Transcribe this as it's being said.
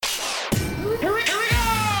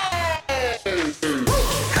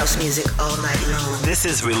music all night long. This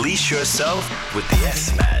is Release Yourself with the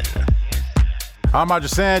S-Man. I'm Roger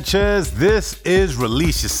Sanchez. This is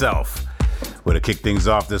Release Yourself. We're going to kick things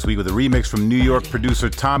off this week with a remix from New York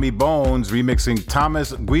producer Tommy Bones remixing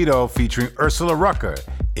Thomas Guido featuring Ursula Rucker.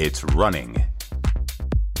 It's Running.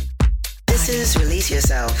 This is Release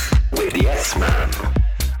Yourself with the S-Man.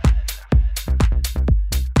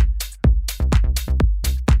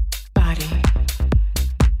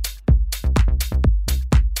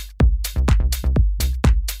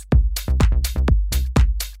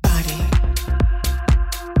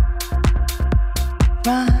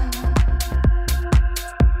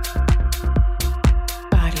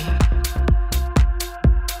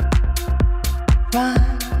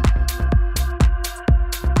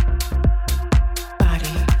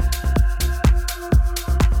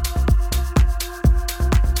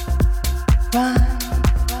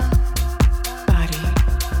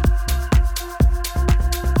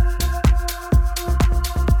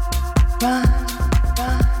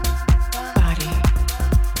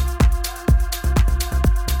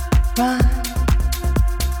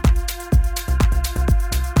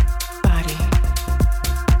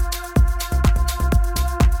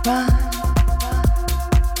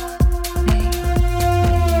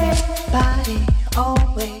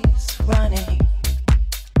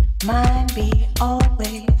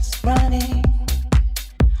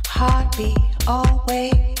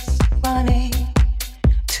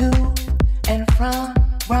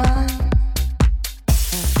 Run.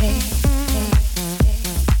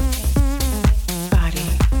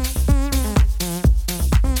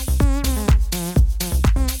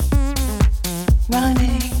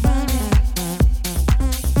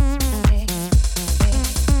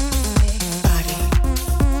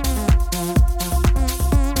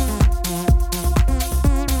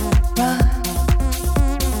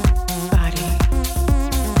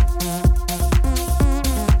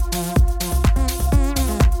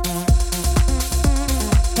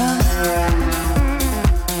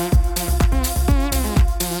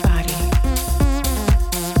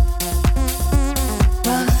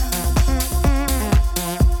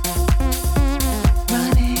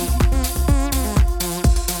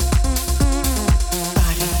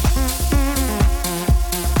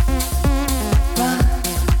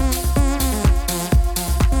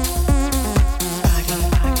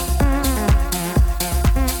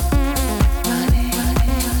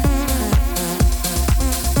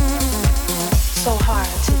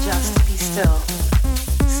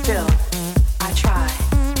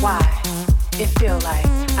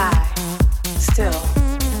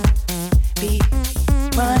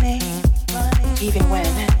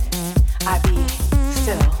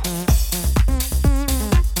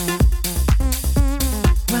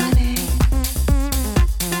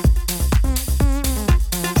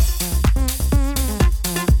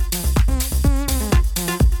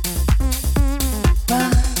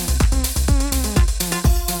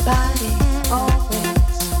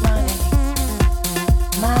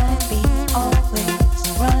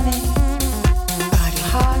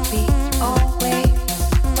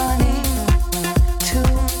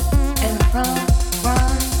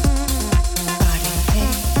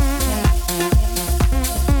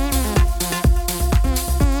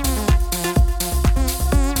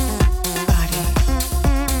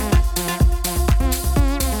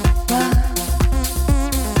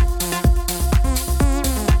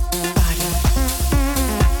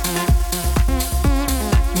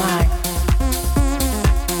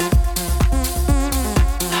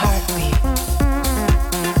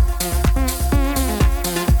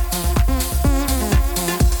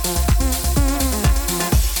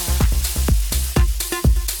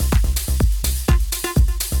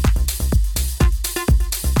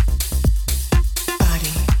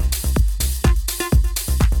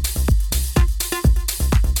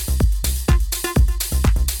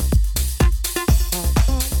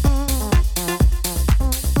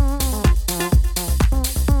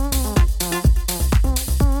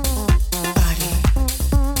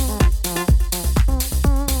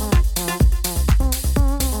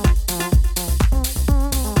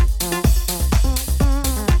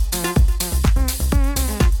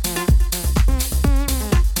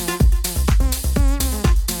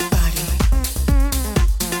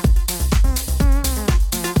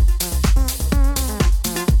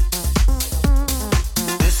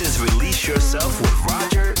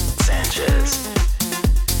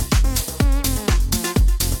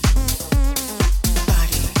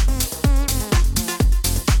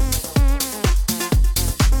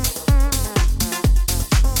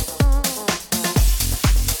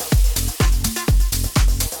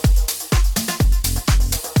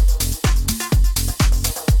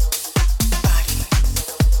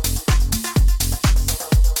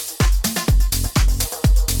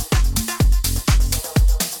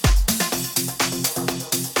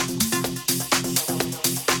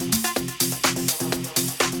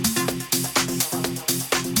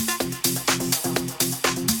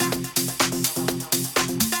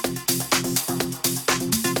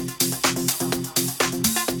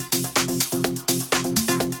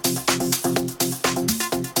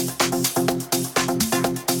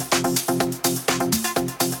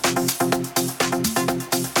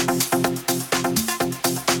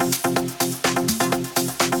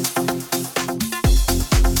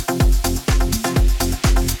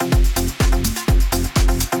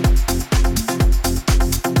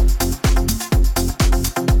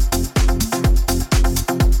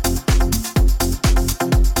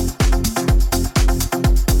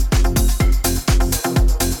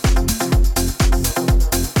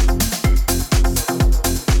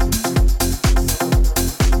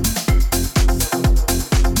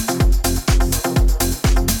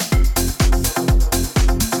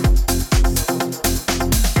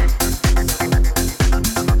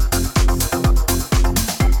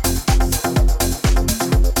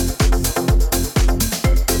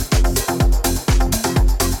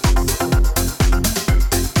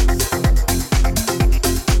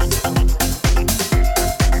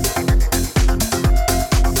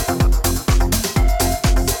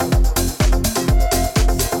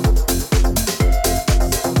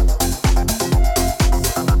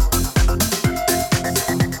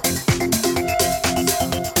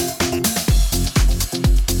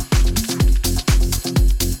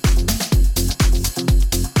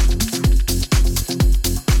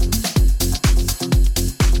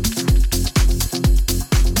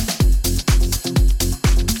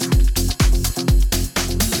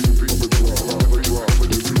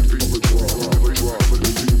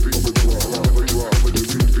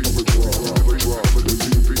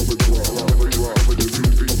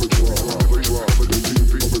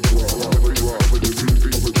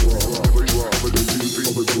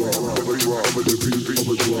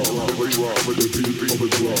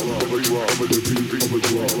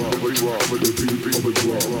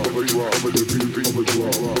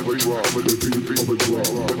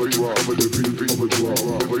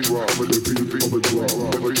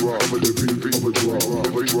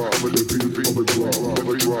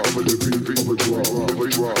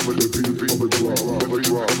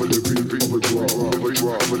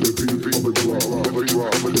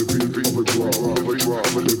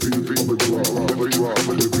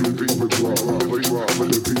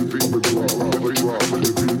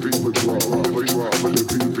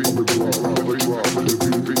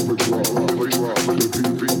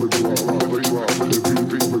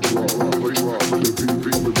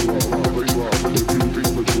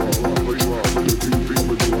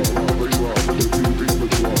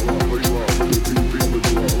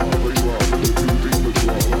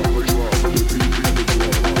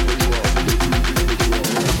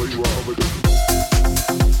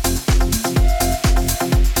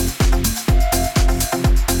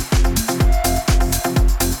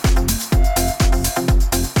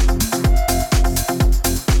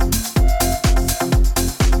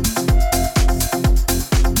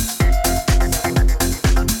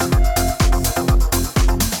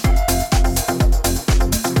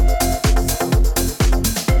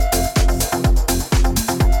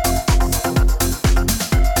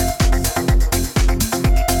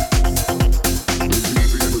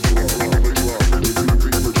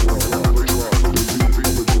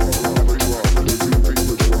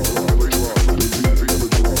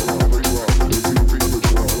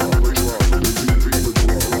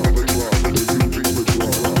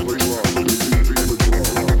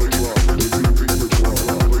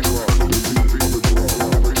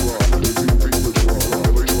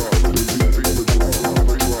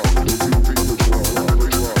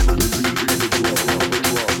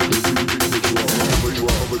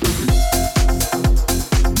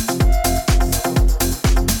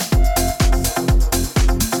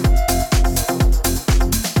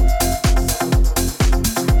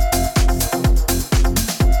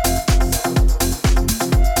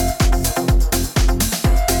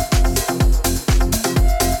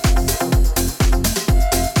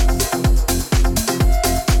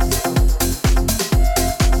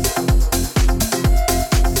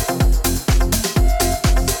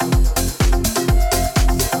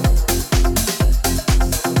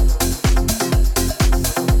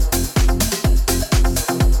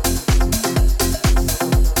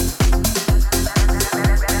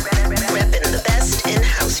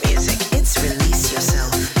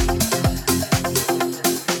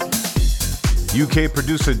 UK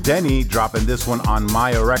producer Denny dropping this one on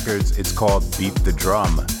Maya Records. It's called Beat the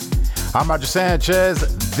Drum. I'm Roger Sanchez.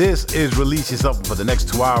 This is Release Yourself. For the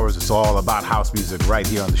next 2 hours, it's all about house music right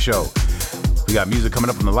here on the show. We got music coming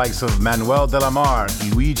up from the likes of Manuel De La Mar,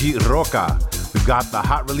 Luigi Rocca. We've got the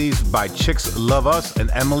hot release by Chicks Love Us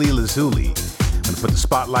and Emily Lazuli. I'm going to put the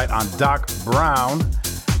spotlight on Doc Brown.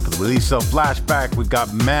 For the release of Flashback, we've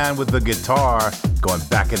got Man with the Guitar, going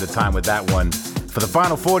back into time with that one. For the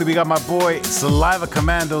final 40, we got my boy Saliva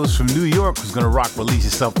Commandos from New York, who's going to rock Release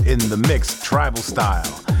Yourself in the mix, tribal style.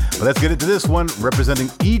 But let's get into this one,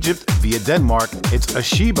 representing Egypt via Denmark. It's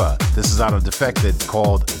Ashiba. This is out of Defected,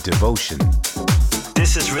 called Devotion.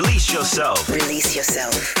 This is Release Yourself. Release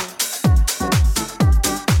yourself.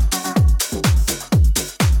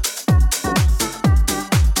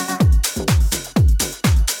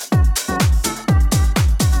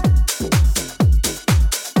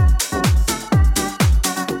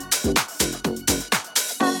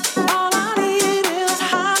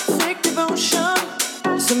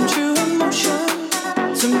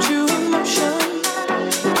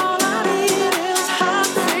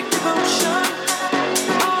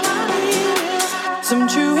 Some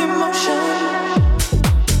true emotion.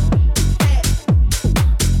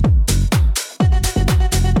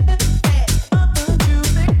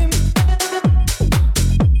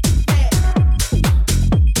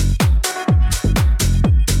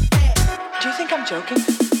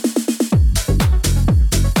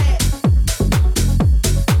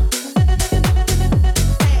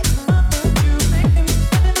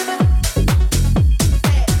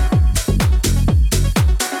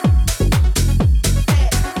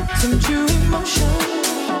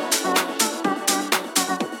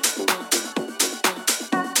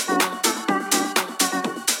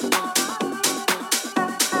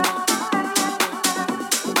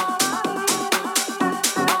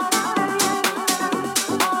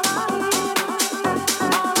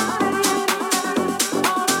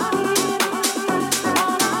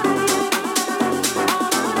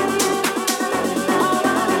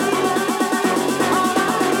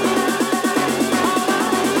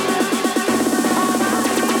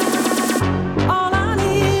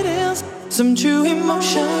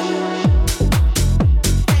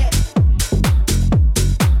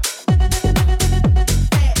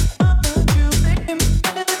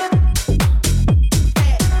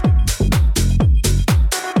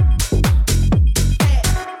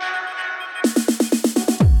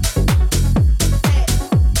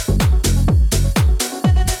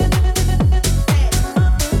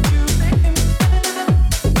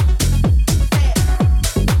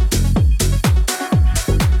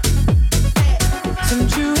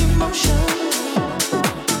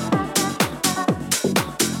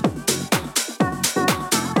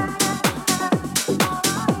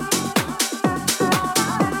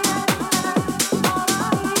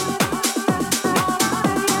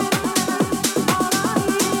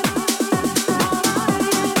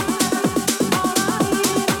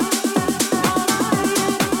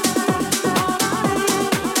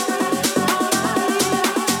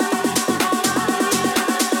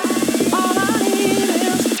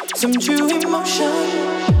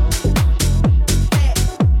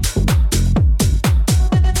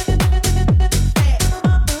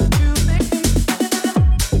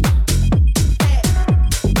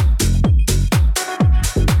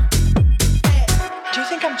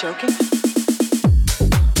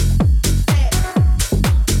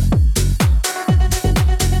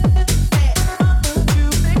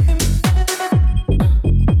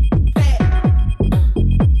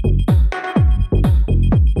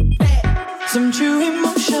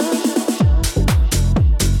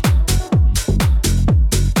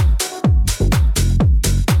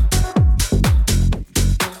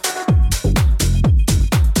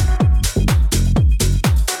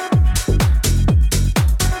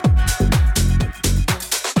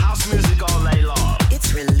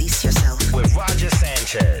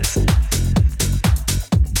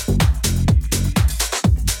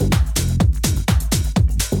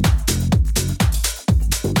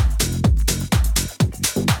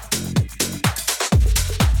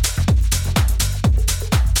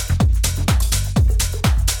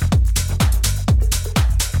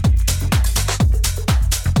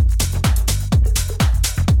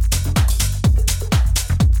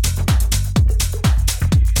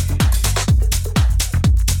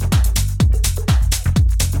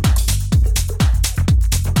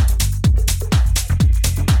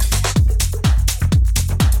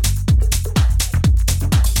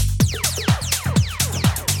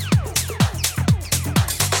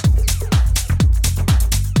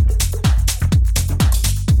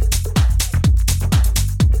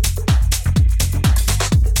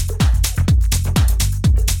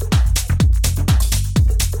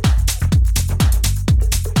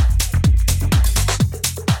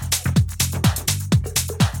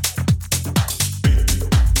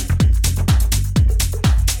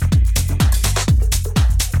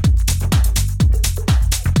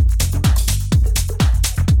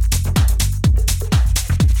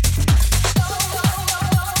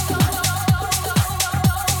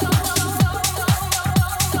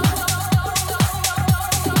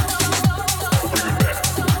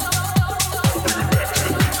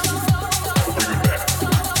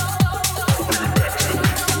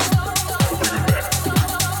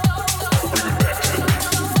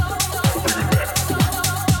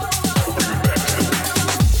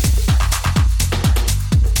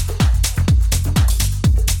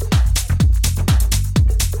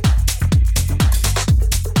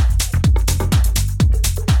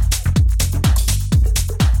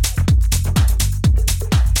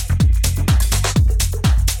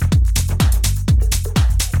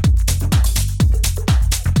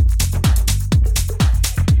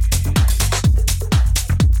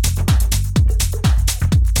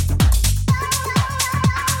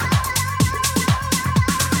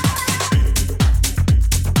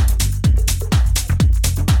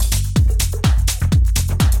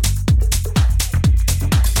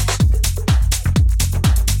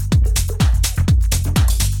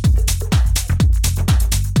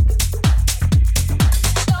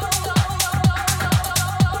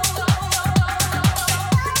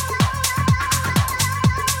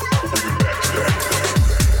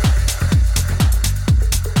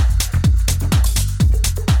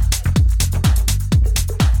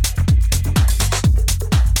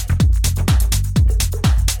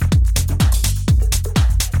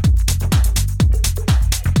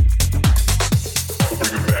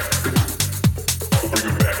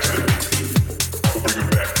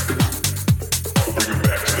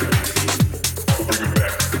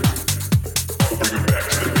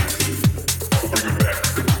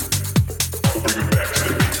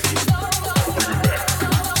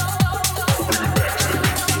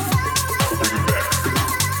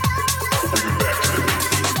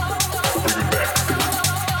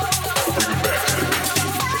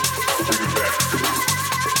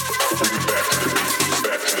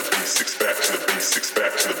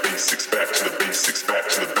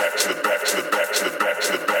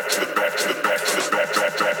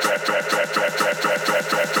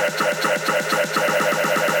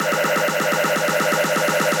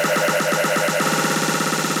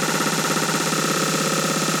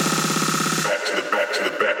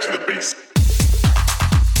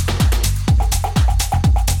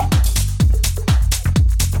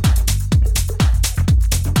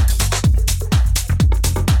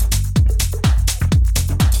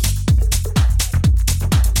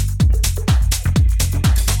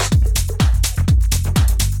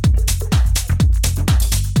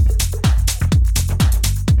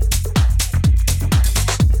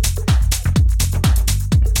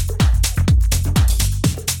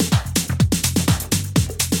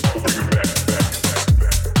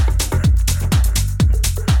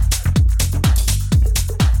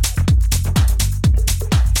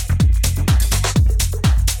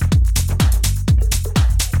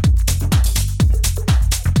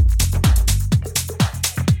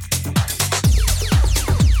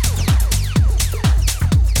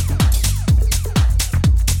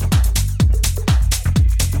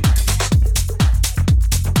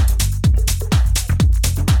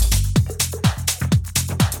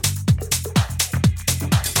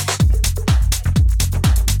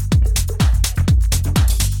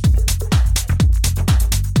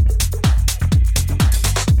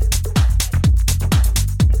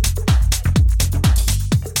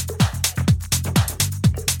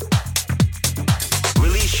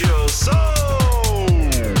 soul.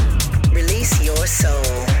 Release your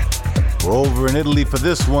soul. We're over in Italy for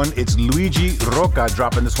this one. It's Luigi Rocca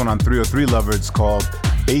dropping this one on 303 Lover. It's called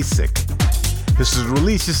Basic. This is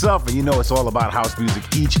Release Yourself, and you know it's all about house music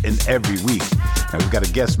each and every week. And we've got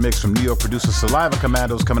a guest mix from New York producer Saliva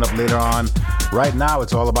Commandos coming up later on. Right now,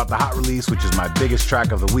 it's all about the hot release, which is my biggest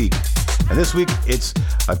track of the week. And this week, it's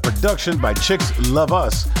a production by Chicks Love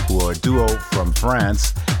Us, who are a duo from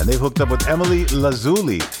France, and they've hooked up with Emily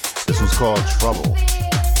Lazuli. This one's called Trouble.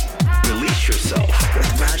 Release yourself.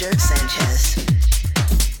 With Roger Sanchez.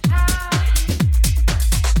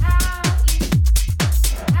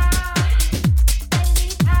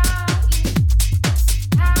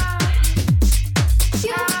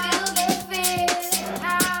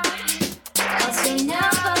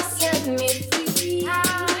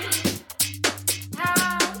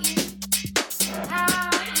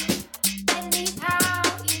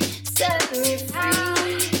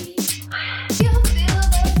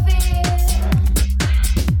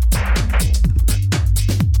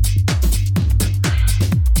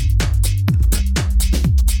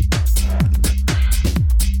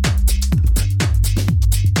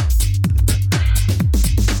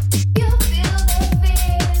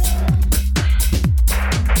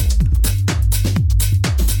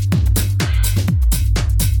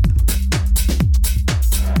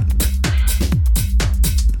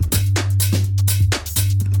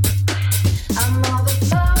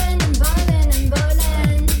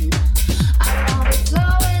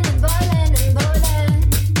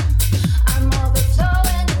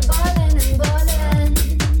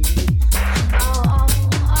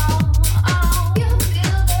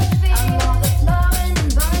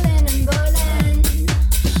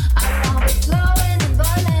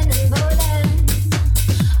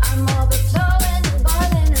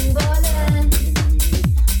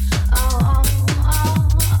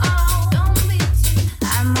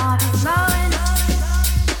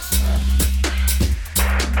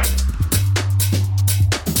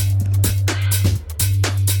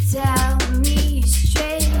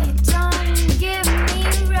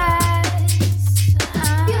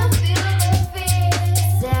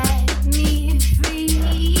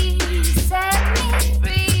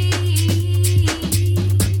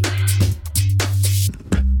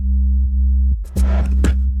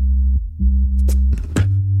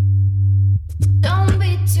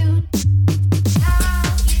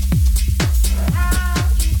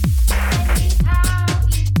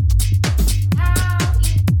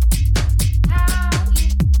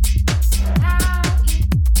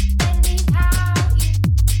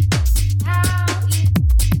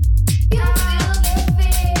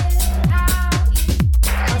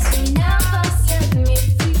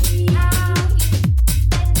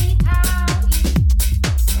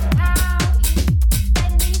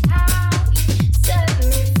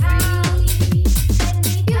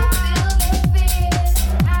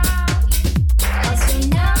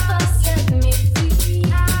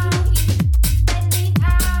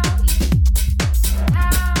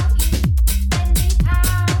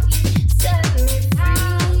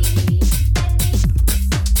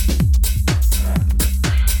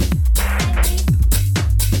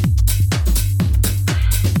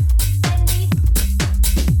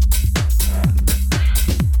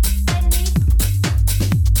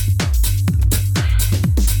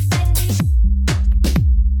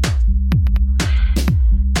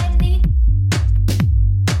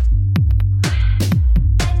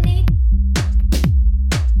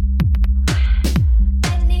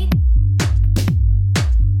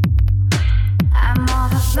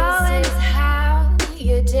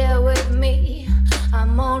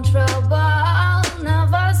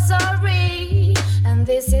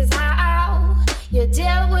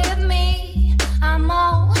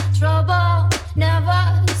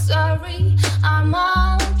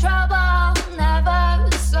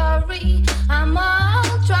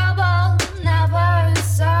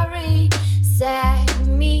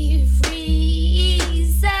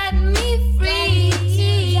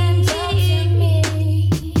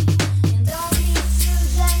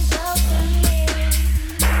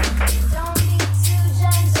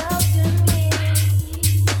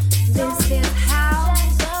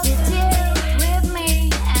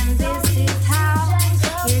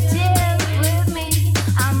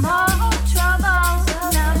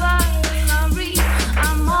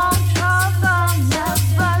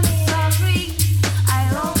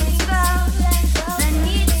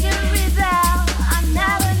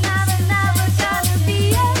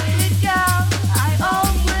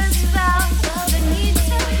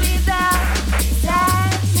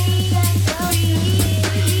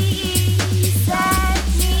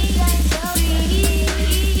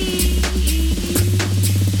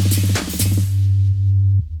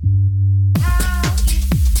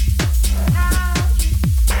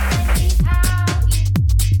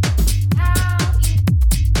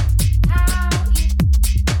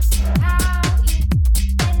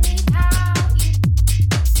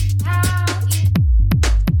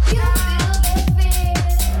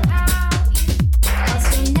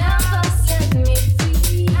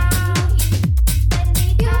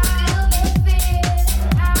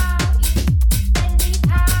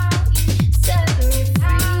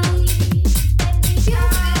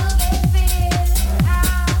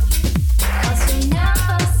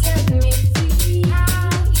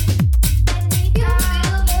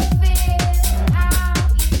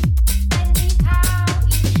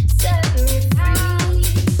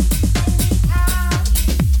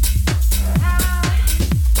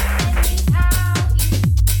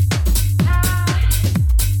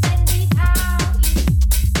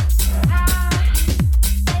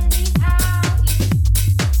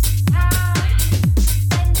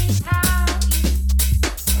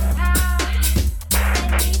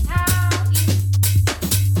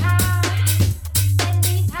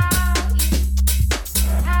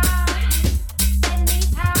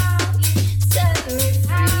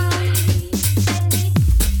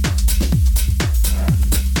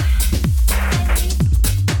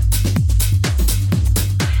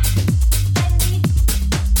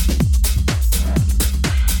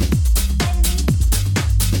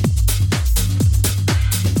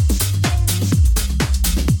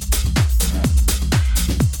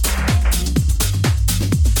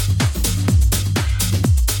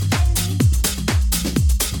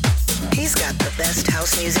 the best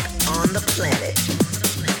house music on the planet.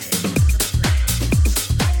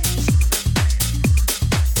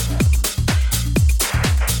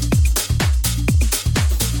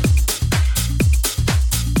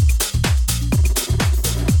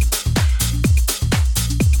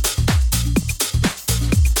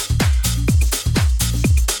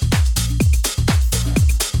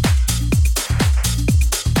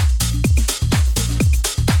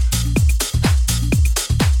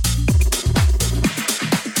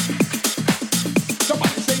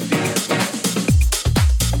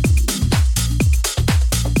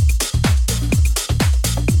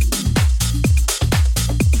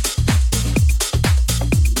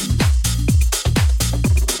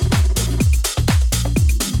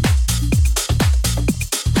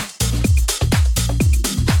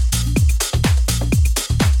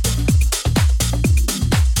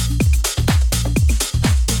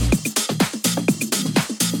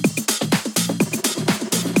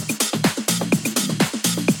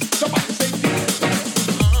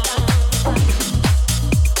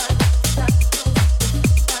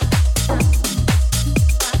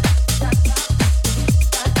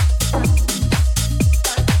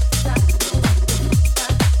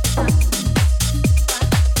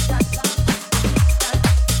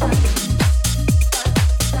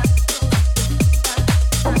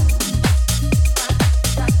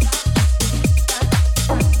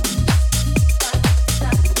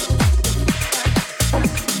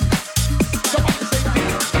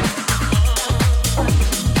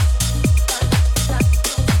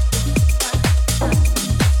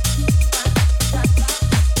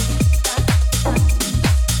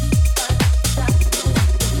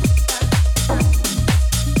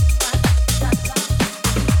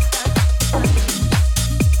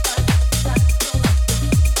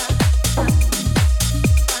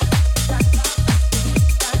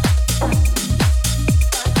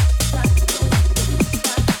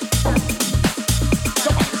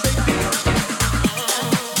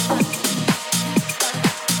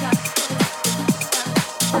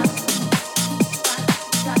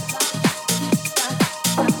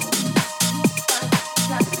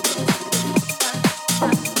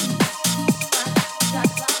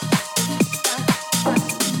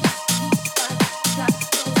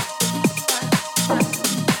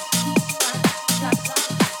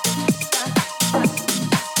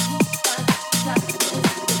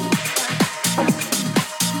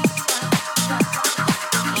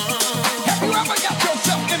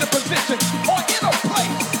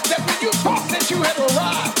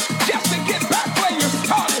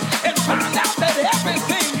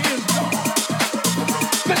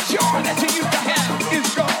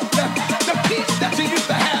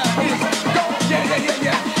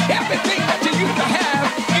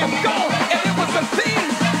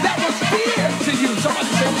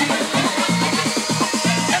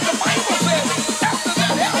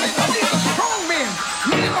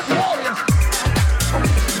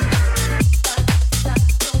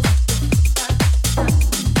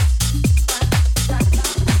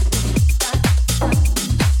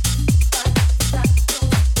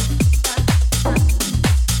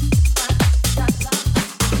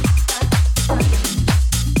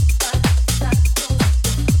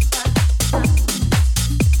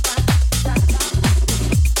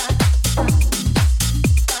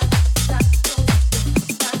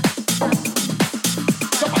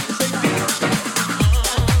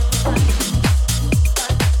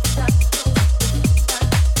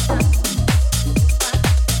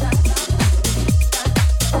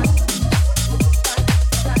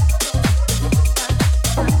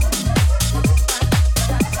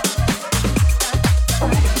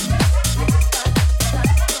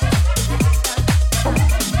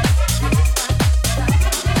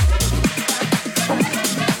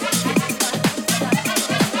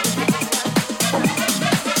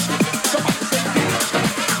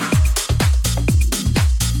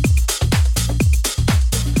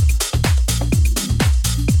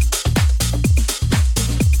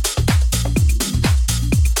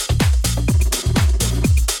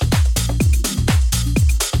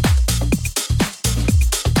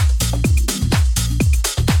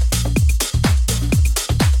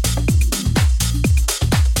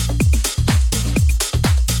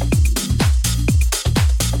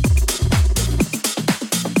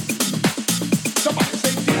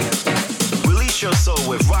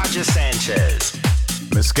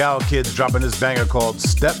 Mescal Kids dropping this banger called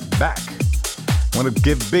Step Back. I want to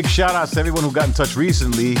give big shout outs to everyone who got in touch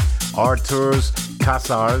recently. Arturs,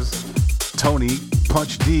 Casars, Tony,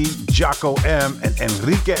 Punch D, Jocko M, and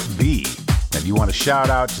Enrique B. Now, if you want a shout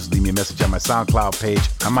out, just leave me a message on my SoundCloud page.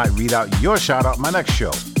 I might read out your shout out my next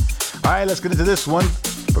show. All right, let's get into this one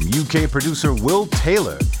from UK producer Will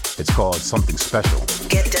Taylor. It's called Something Special.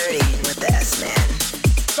 Get dirty with the S-Man.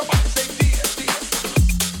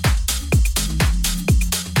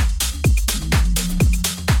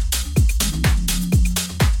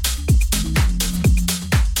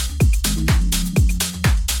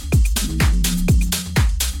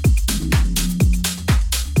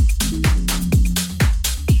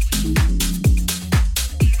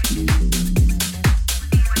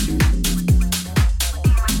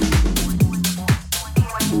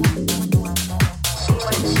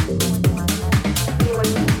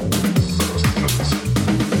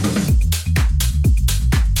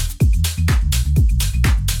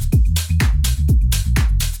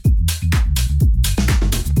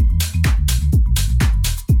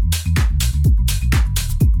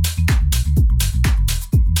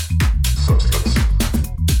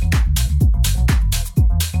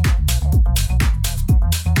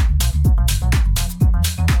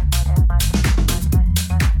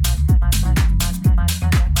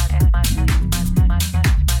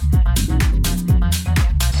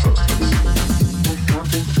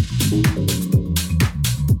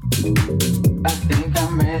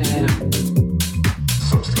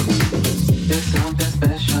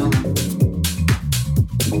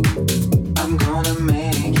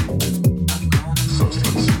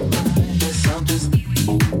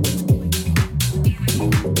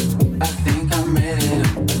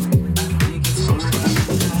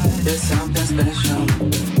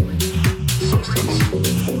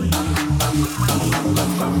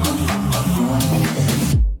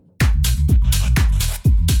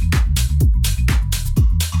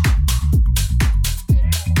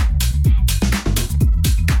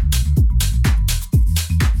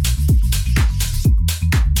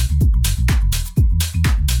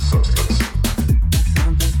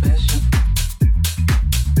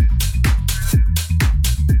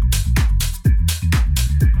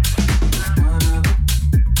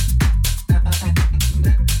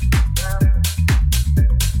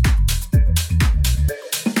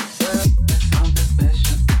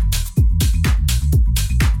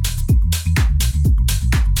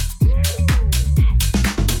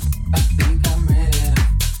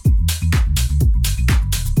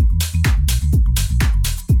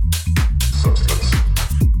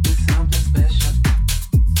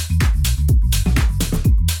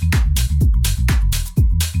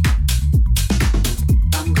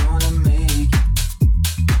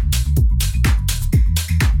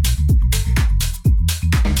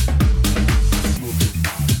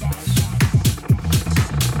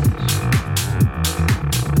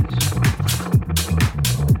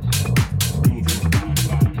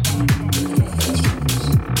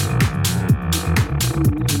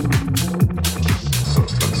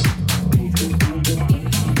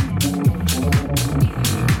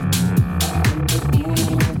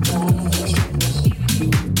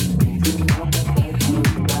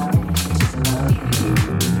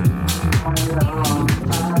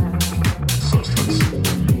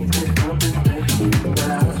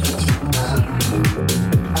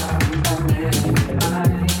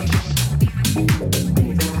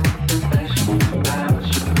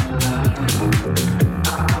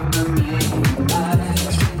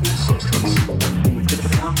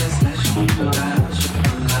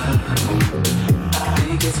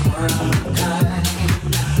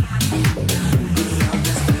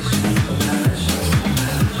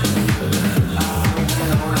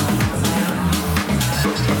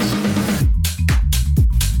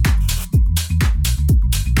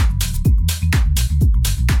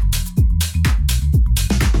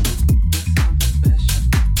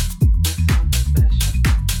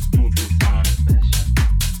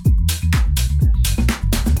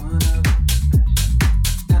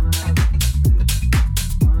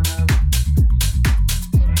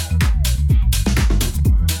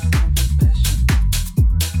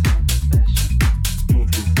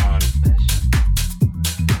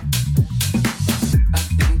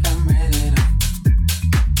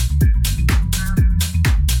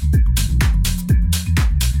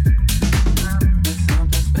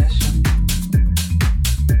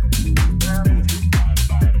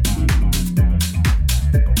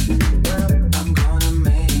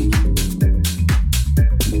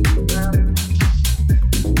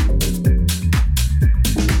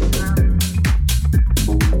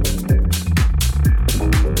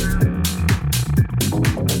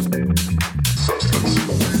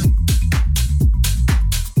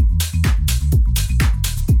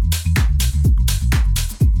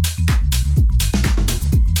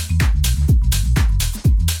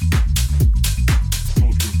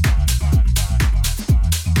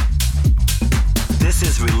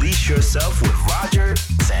 Yourself with Roger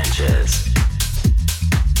Sanchez.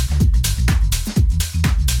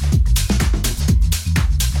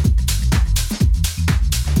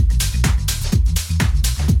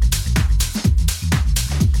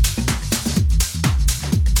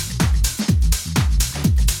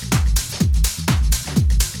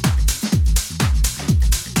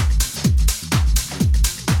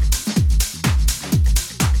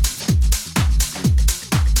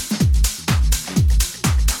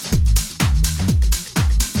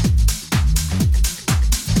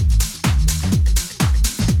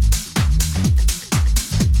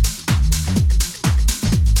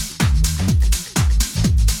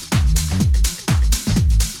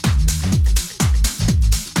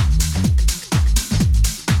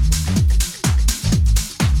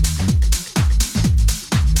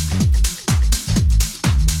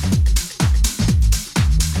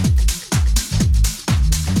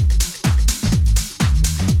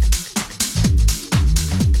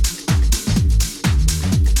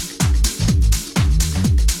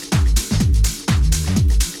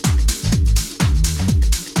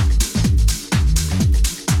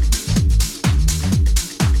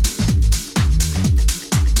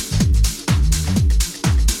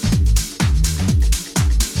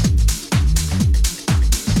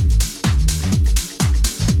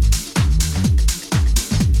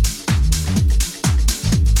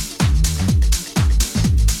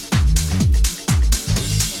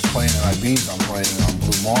 I'm playing on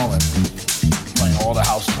Blue Marlin, playing all the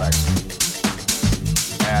house tracks,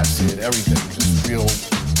 acid, everything, just real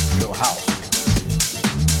house.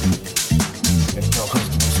 And the girl comes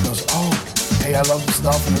to me, she goes, "Oh, hey, I love the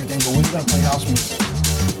stuff and everything, but when are you gonna play house music?"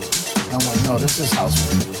 And I'm like, "No, this is house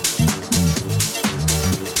music."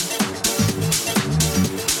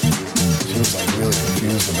 She was like really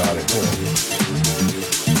confused about it too.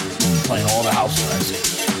 Playing all the house tracks,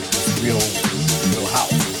 just real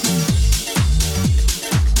house.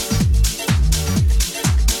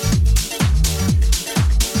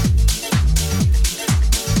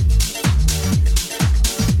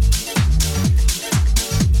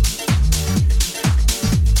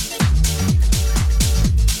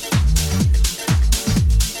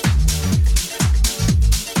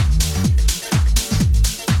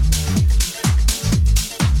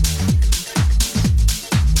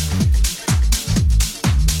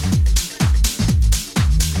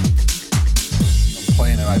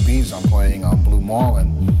 I'm playing on Blue Marlin,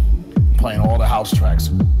 playing all the house tracks,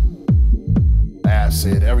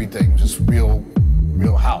 acid, everything, just real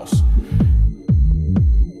house.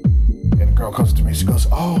 And the girl comes to me, she goes,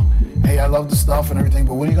 "Oh, hey, I love the stuff and everything,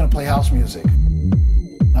 but when are you gonna play house music?"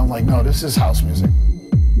 And I'm like, "No, this is house music."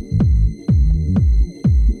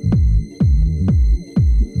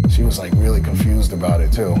 She was like really confused about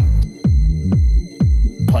it too.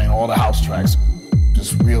 Playing all the house tracks,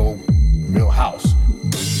 just real house.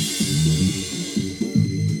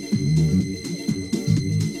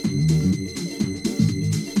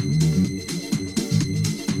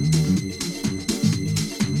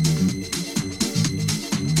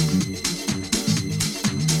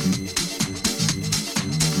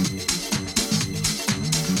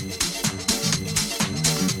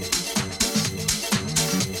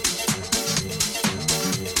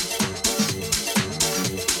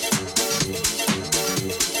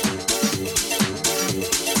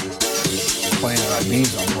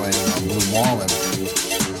 I'm playing on Blue Marlin,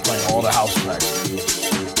 playing all the house tracks,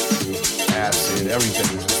 acid, everything,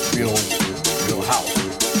 just real house.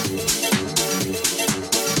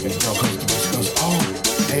 And the girl comes to me, she goes, "Oh,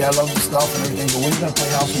 hey, I love the stuff and everything, but when are you gonna play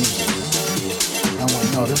house music?" And I'm like,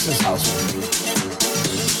 "No, this is house music."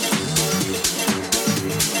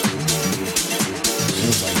 She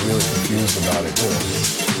was like really confused about it too.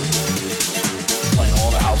 Playing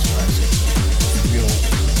all the house tracks, real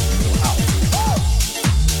house.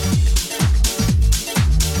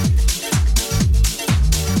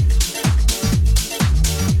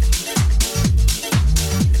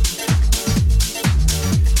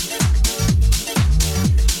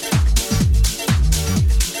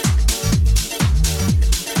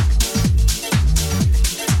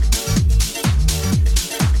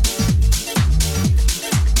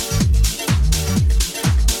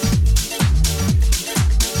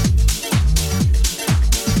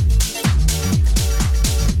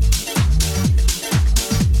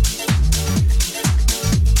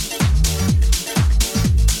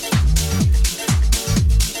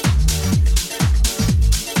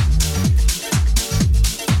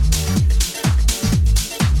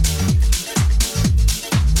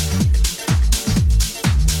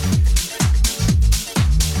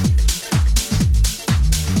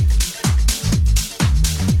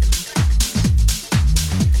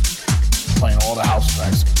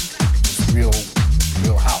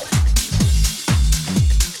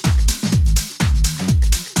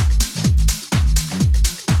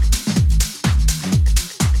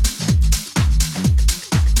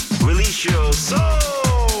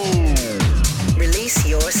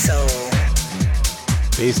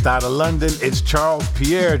 Based out of London, it's Charles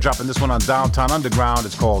Pierre dropping this one on Downtown Underground.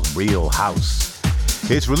 It's called Real House.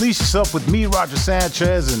 It's Release Yourself with me, Roger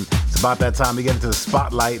Sanchez, and it's about that time to get into the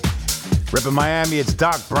spotlight. Ripping Miami, it's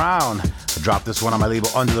Doc Brown. I dropped this one on my label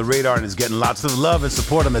Under the Radar and it's getting lots of love and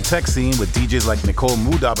support on the tech scene with DJs like Nicole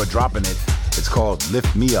Mudaba dropping it. It's called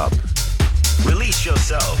Lift Me Up. Release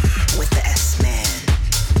Yourself with the S-Man.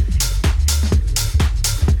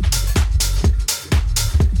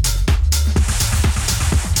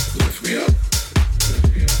 Lift me up.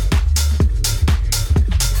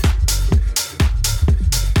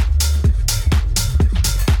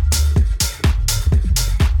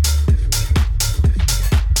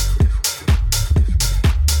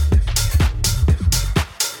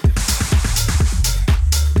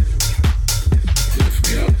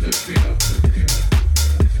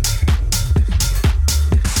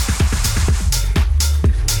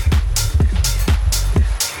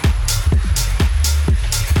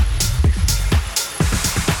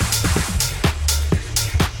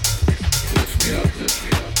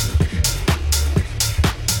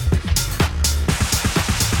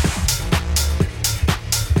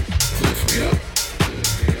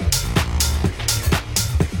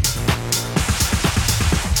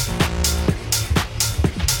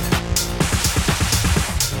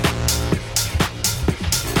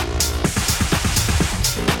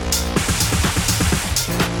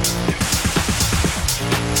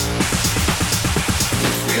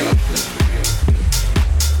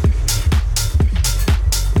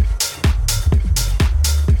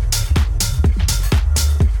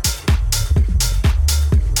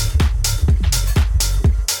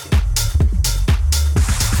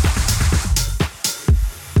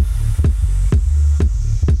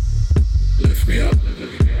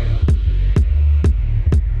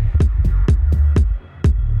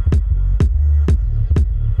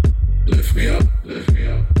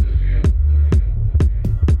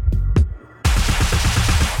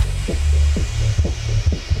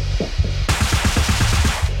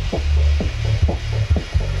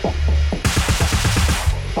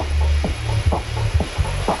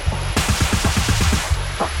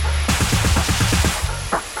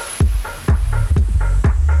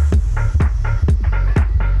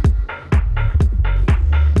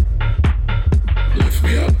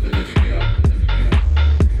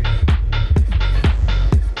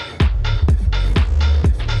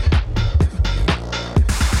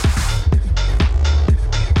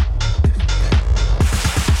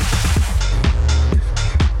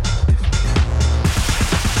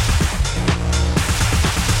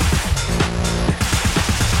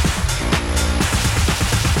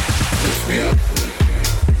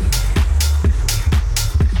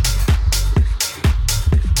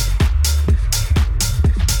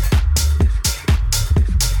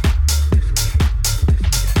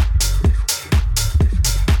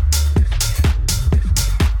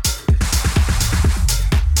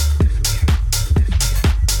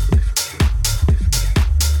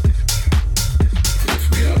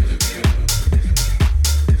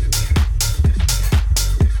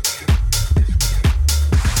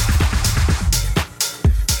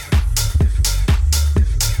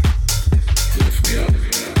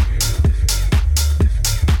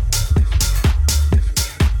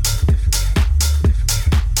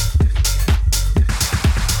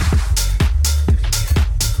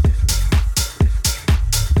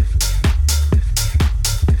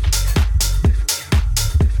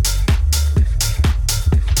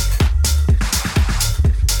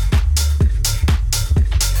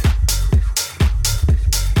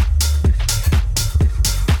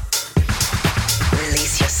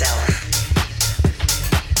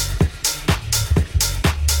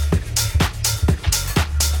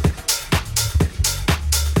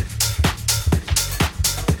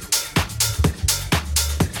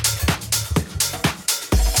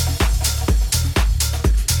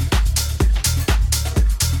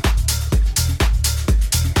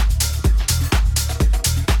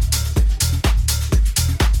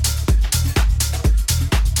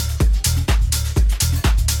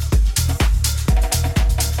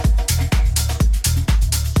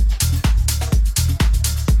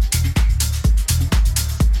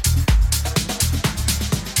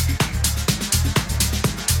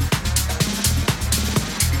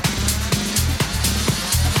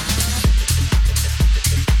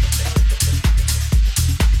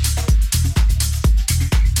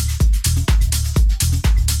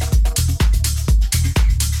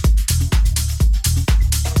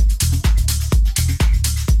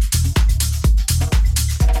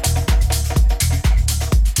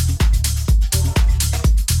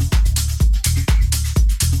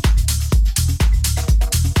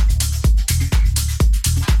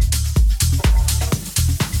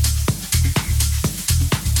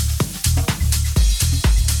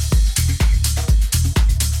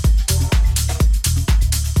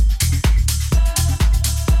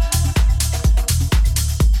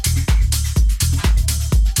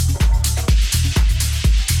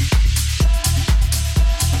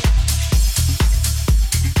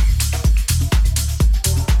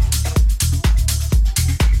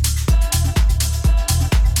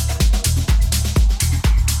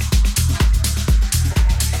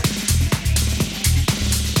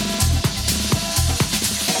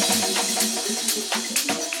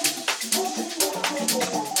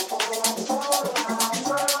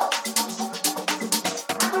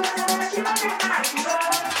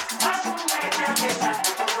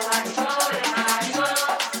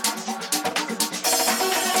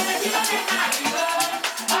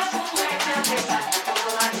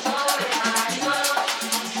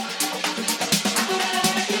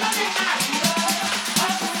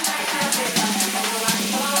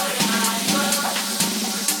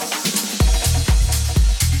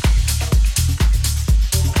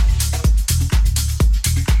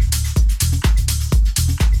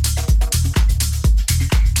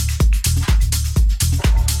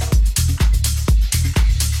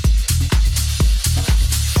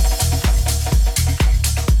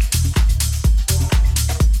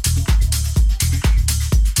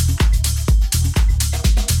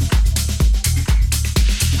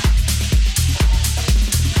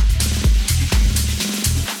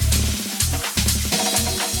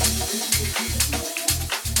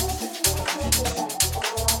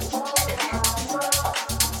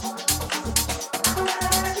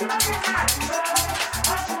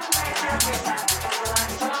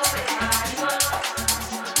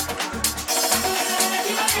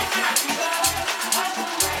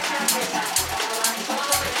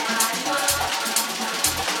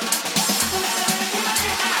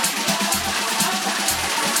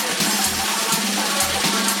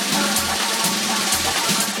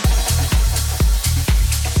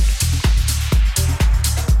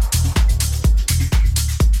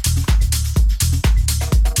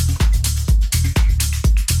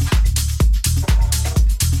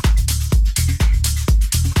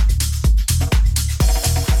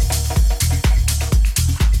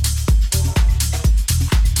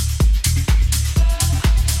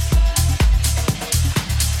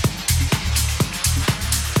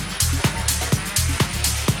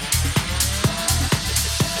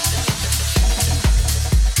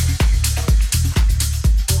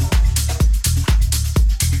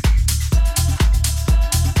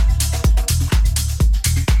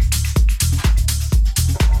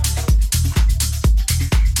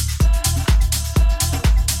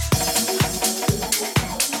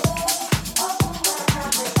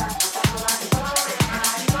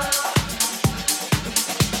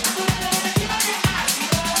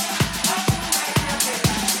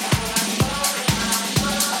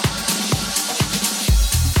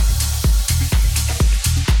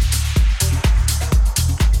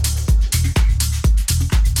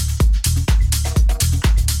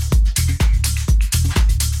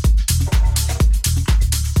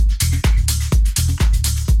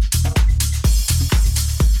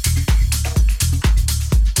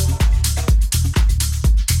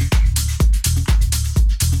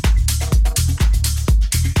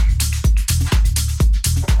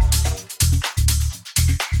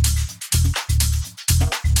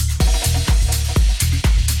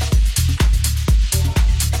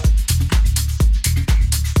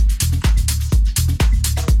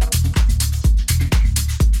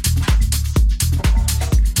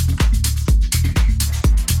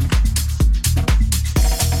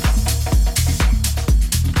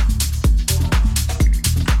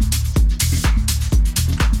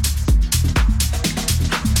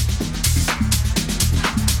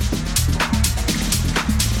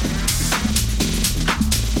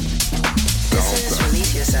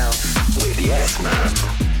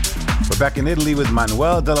 back in Italy with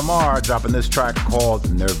Manuel De La Mar, dropping this track called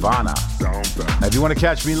Nirvana. Now, if you want to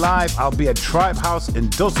catch me live, I'll be at Tribe House in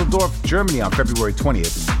Dusseldorf, Germany on February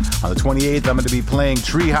 20th. On the 28th, I'm going to be playing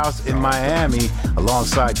Treehouse in Miami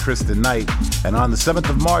alongside Kristen Knight. And on the 7th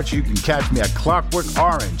of March, you can catch me at Clockwork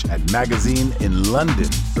Orange at Magazine in London,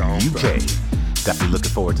 UK. Definitely looking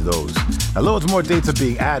forward to those. Now, loads more dates are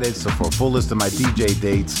being added, so for a full list of my DJ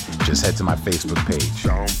dates, just head to my Facebook page.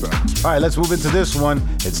 All right, let's move into this one.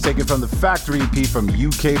 It's taken from the Factory EP from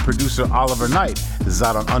UK producer Oliver Knight. This is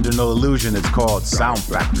out on Under No Illusion. It's called Sound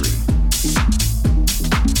Factory.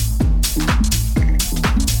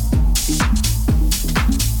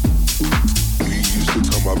 We used to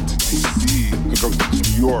come up to DC, come to New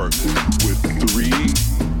York with 3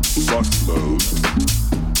 busloads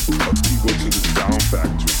of people to the Sound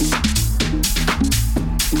Factory.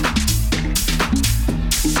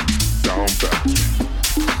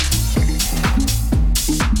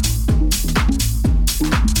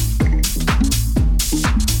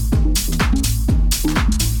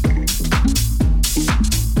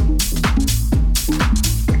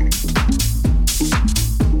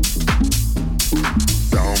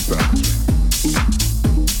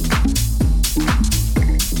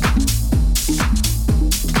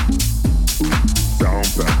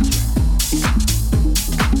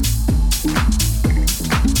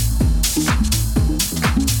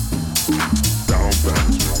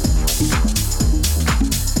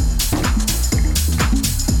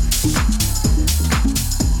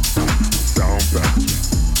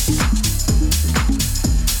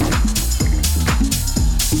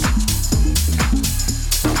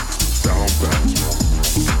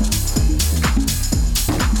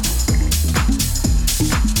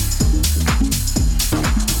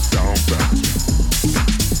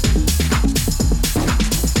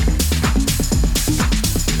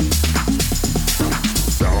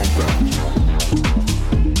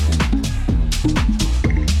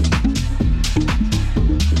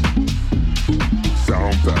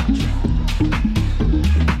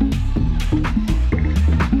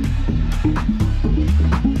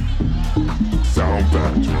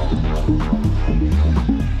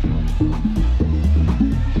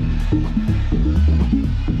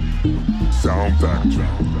 Sound Factory.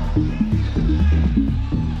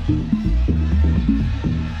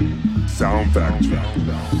 Sound Factory.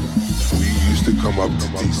 We used to come up to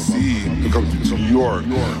DC, to come to New York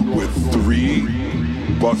with 3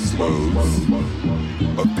 busloads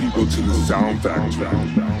of people to the Sound Factory.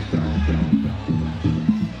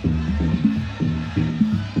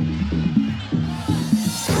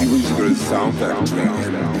 People used to go to the Sound Factory,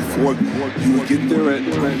 and before you would get there at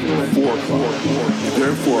 4 o'clock. You're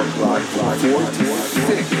there at 4 o'clock, from 4 to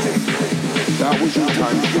 6. That was your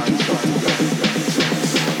time to get yourself together.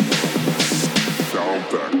 Sound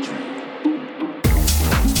Factory.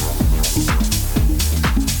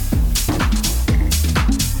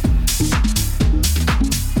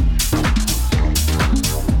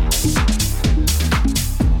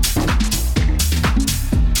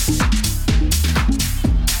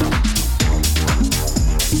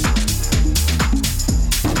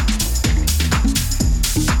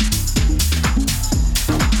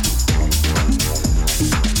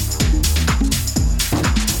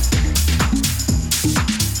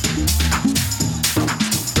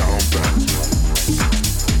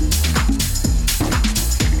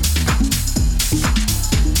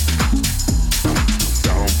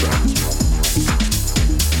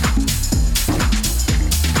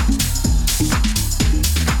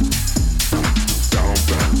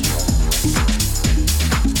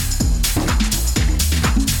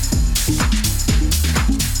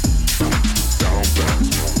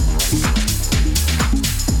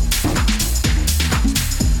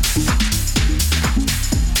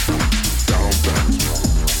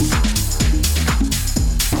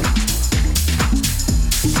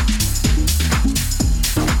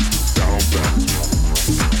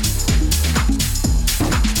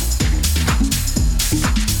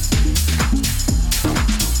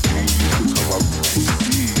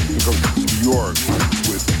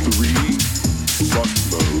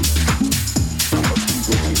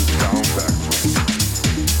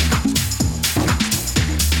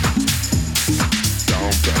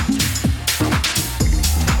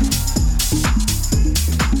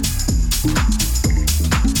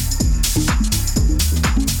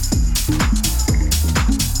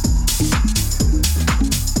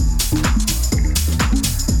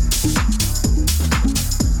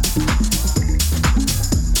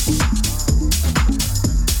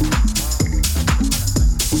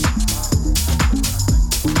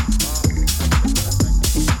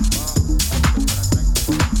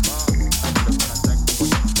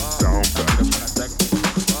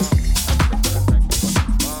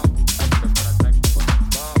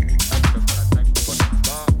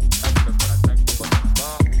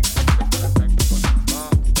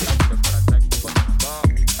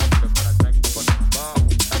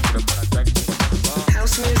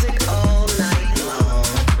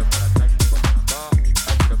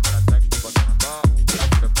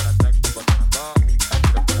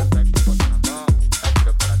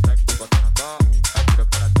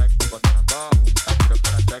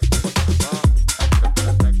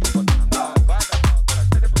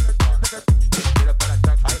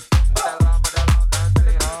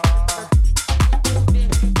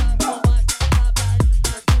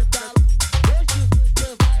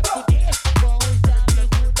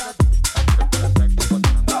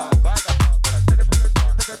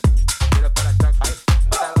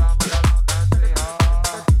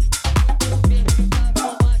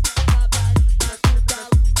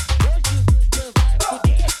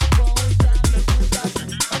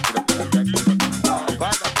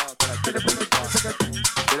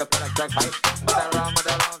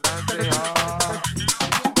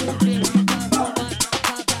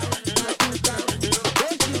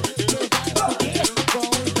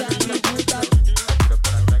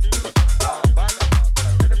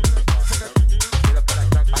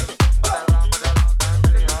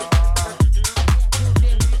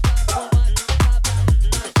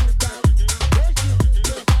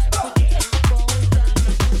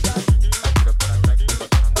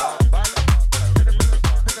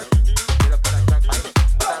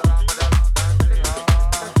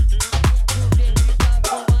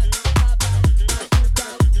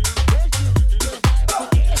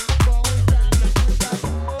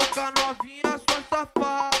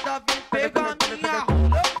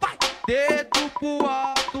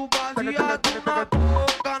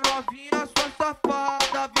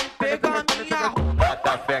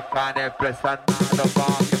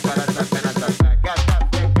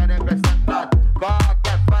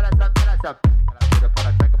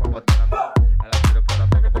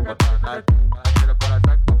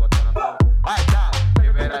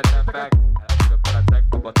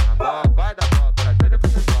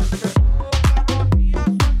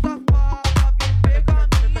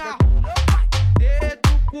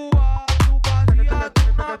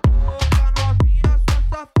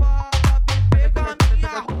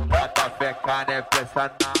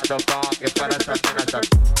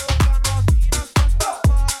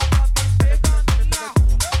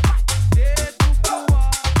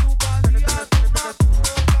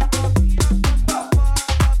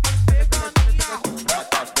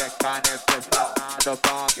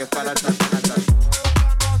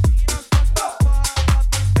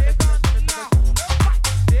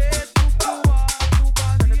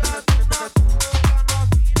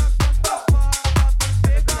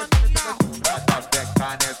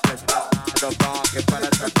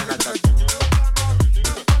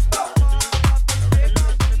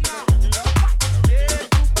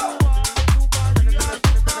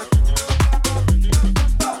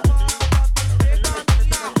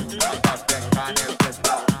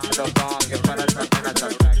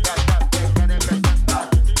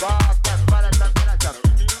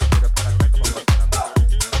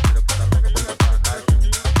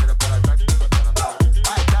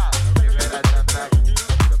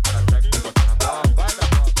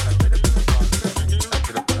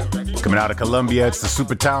 Coming out of Colombia, it's the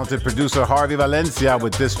super talented producer Harvey Valencia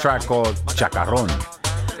with this track called Chacarrón.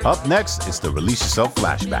 Up next, it's the Release Yourself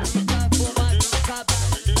flashback.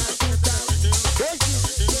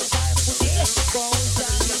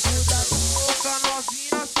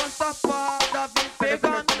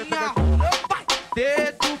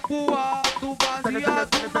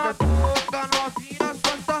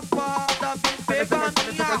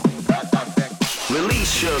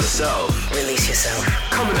 Release yourself. Release yourself.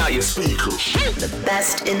 Coming out your speakers. The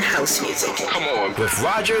best in house music. Come on. With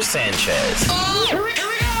Roger Sanchez.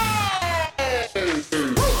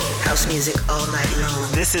 House music all night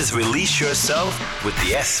long. This is Release Yourself with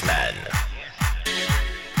the S-Man.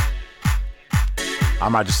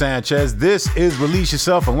 I'm Roger Sanchez. This is Release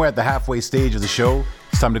Yourself, and we're at the halfway stage of the show.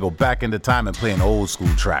 It's time to go back into time and play an old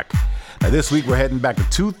school track. Now, this week we're heading back to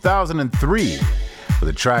 2003 with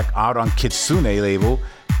a track out on Kitsune label,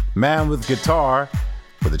 Man with Guitar,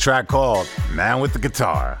 with a track called Man with the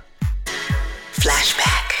Guitar.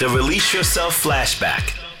 Flashback. The Release Yourself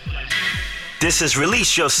flashback. This is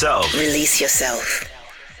Release Yourself. Release yourself.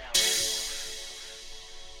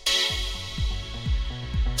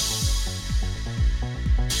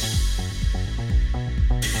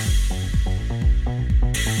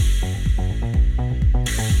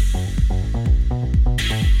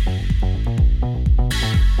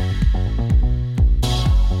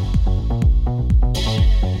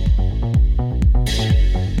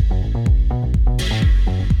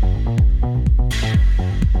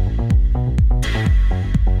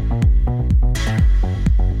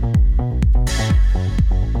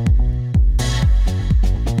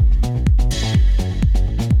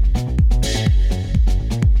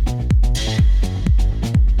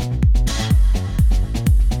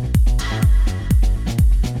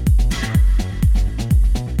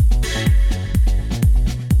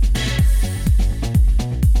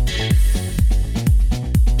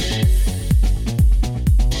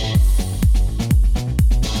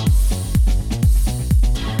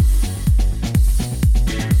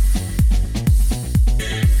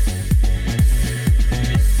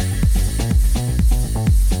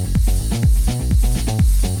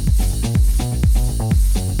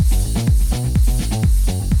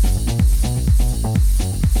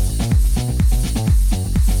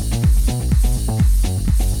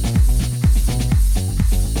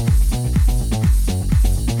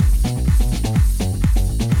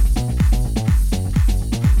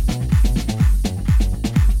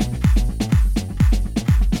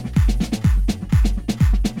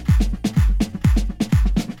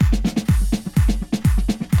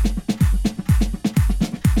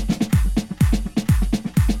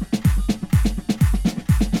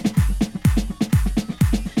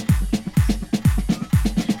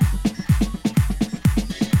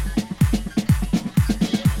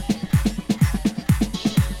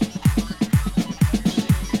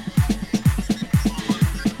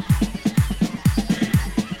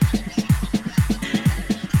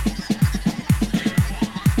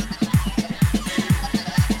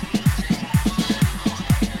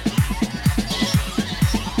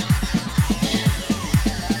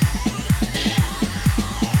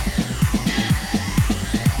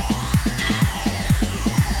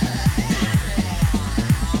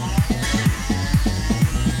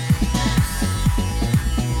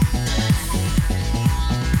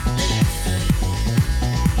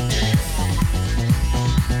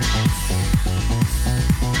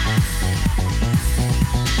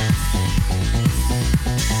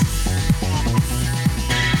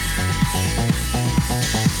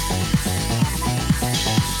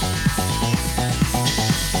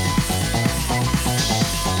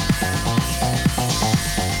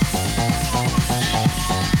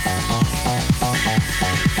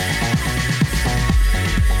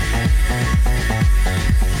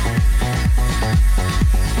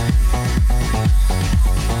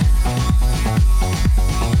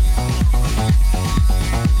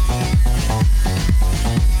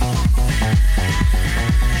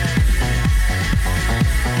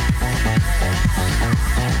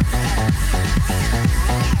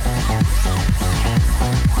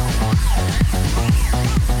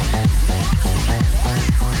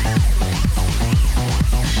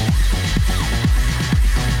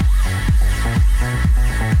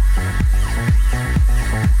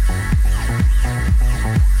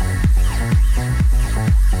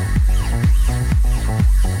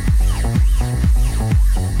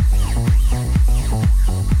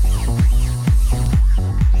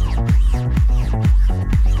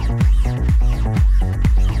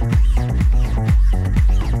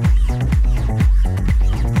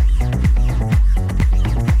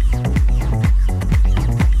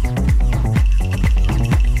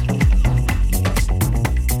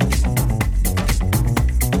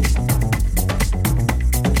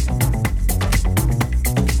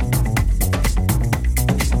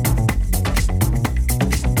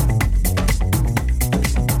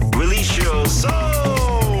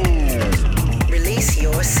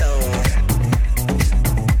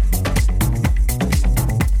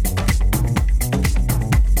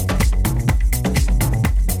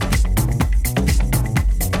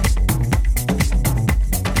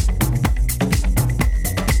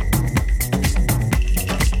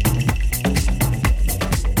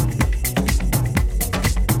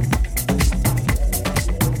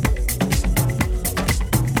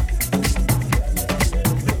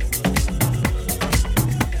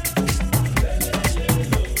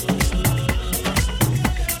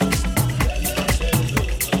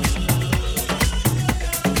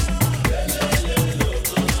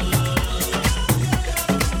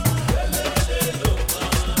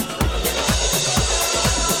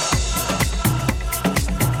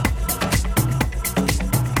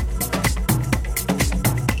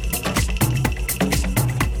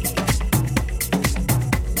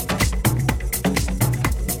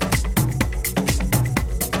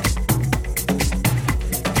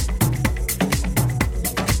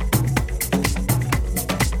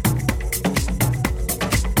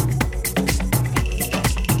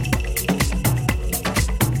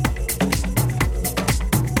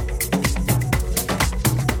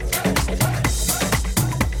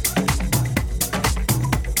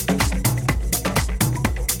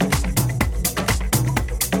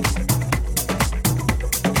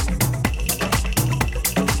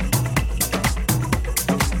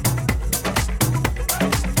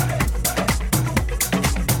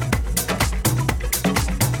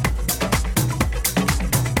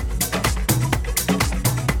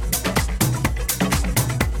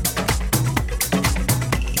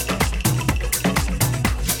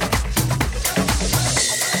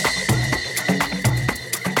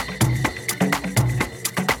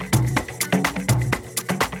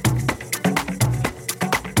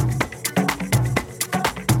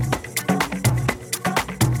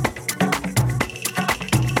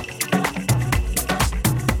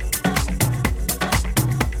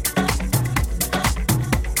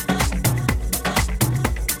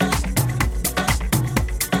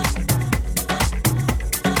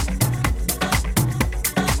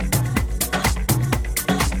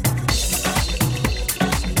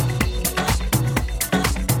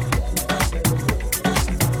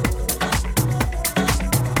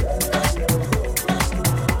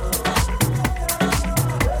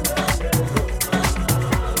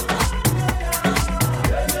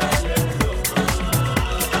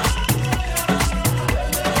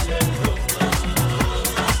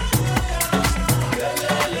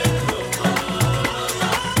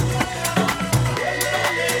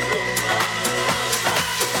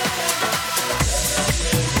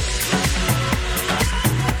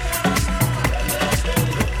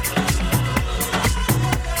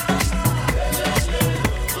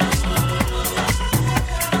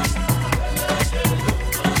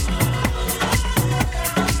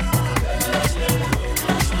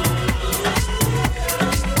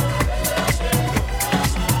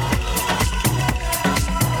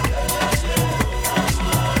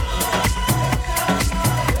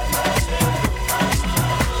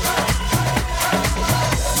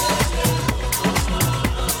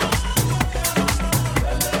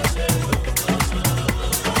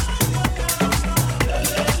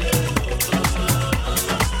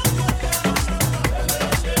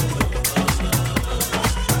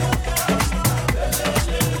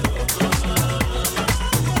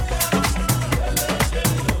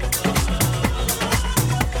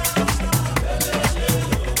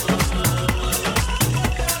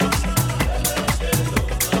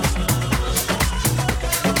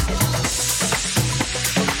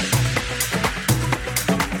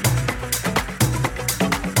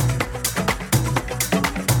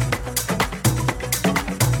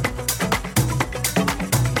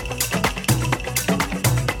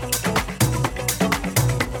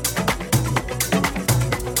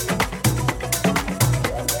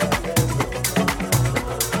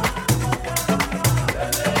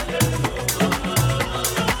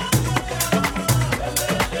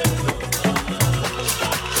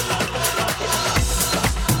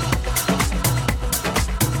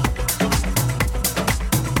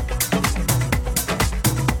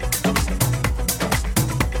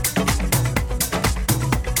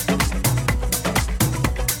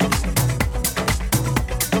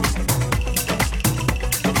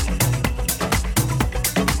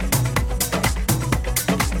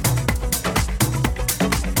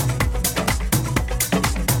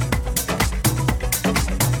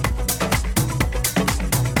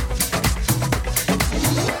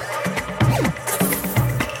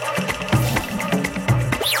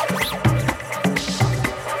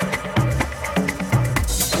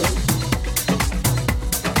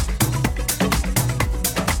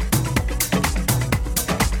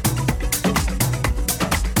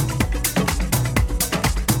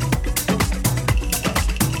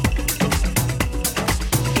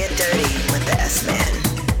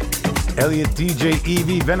 Elliott, DJ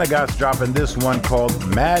Evie, Venegas dropping this one called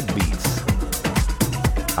Mad Beats.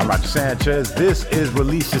 I'm Roger Sanchez. This is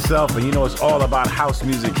Release Yourself, and you know it's all about house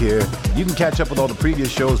music here. You can catch up with all the previous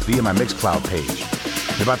shows via my Mixcloud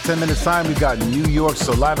page. In about 10 minutes time, we've got New York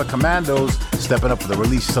Saliva Commandos stepping up for the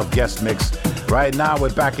Release Yourself guest mix. Right now,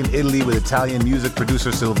 we're back in Italy with Italian music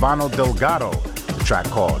producer Silvano Delgado, the track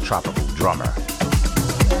called Tropical Drummer.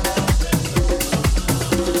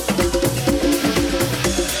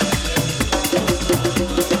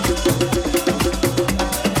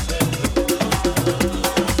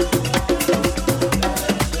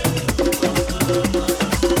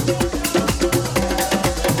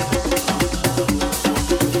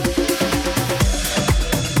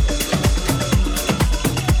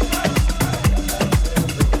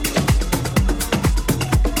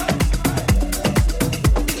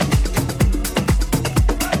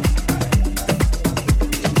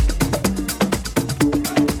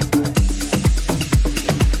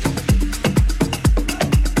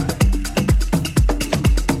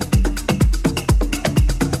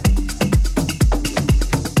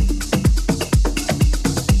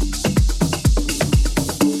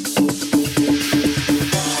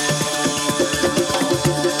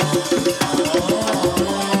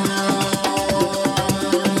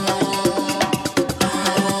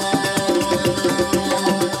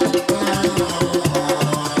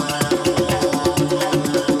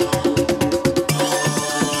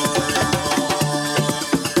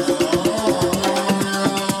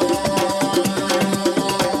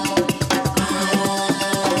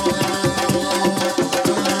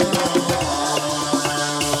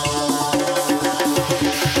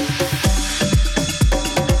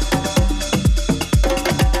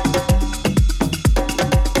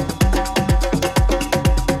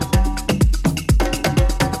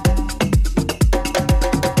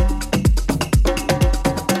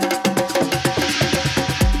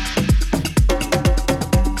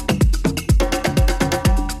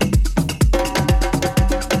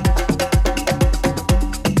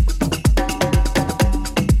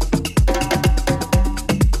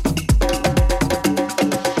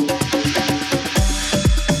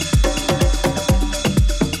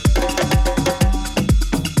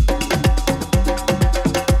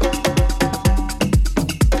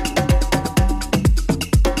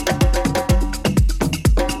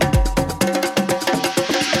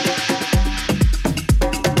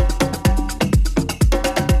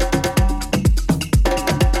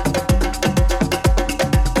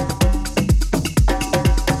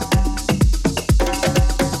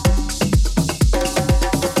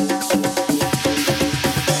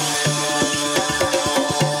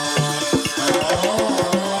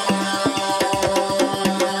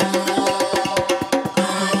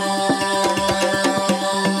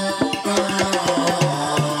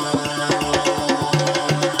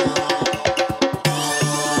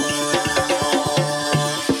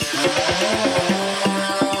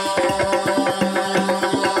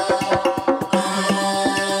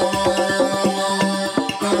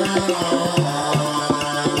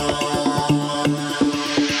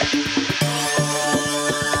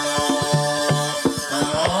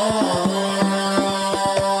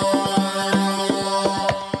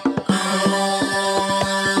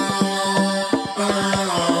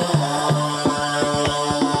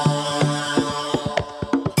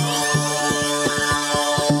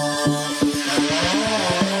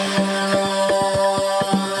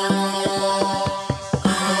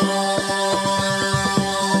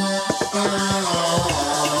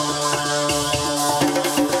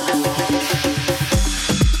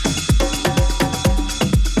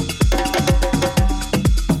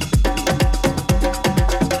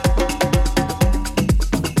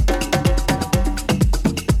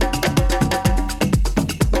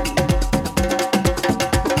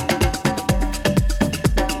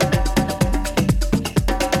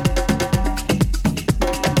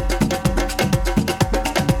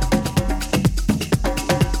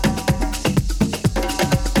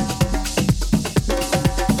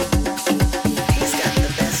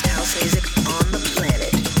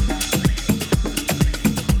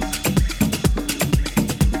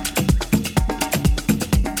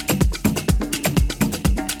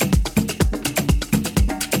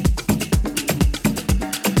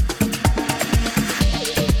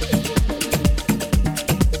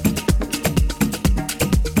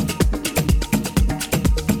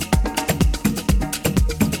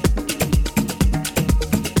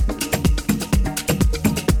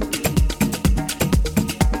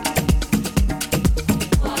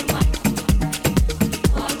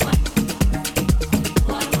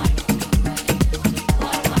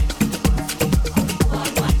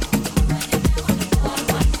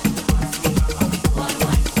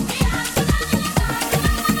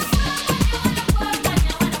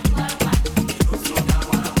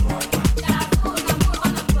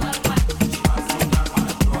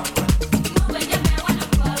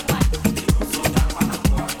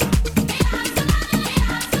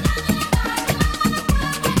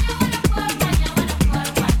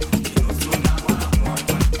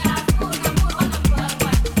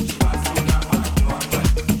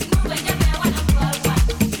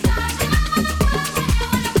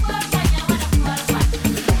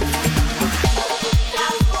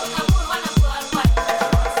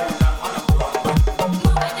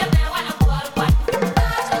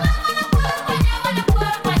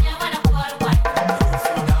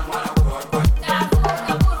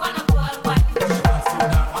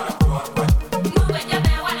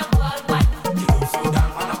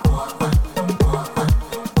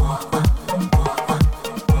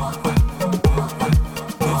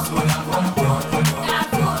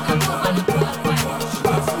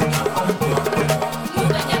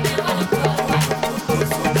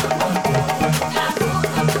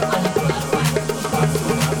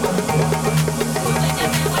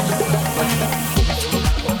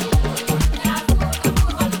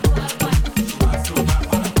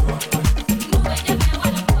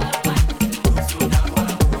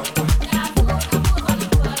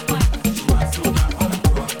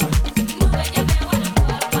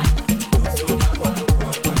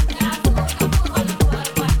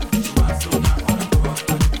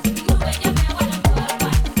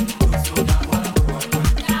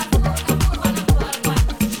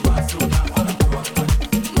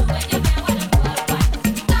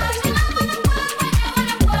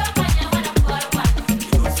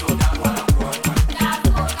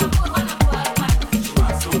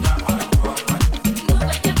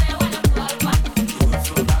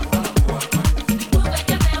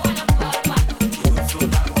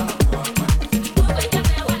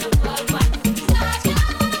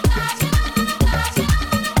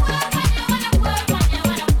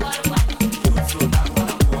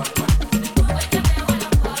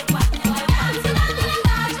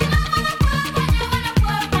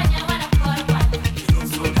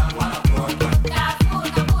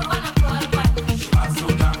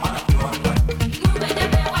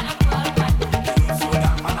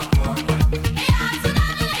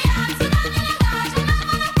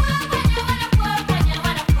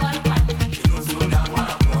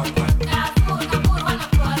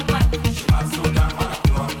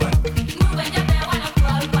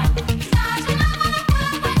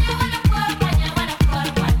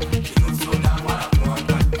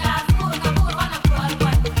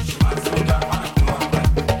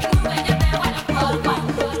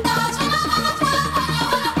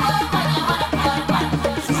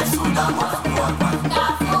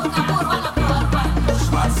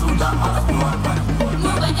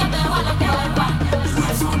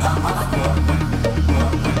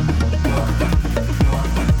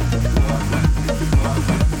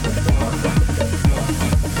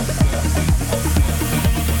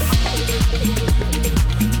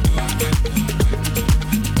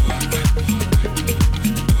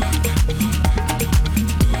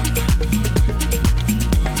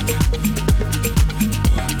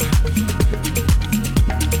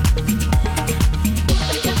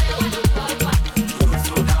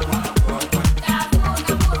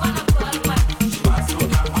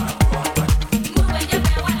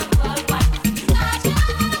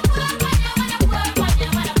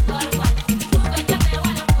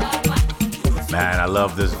 Man, I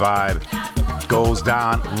love this vibe. Goes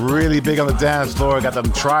down really big on the dance floor. Got them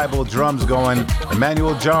tribal drums going.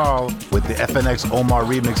 Emmanuel Jarl with the FNX Omar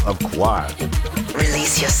remix of Quad.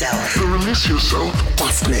 Release yourself. Release yourself.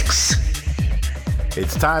 Guest mix.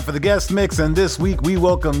 It's time for the guest mix, and this week we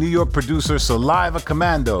welcome New York producer Saliva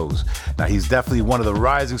Commandos. Now, he's definitely one of the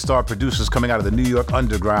rising star producers coming out of the New York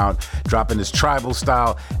underground, dropping his tribal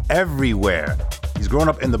style everywhere. He's grown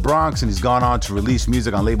up in the Bronx, and he's gone on to release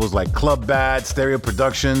music on labels like Club Bad, Stereo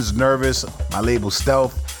Productions, Nervous, my label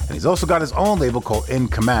Stealth, and he's also got his own label called In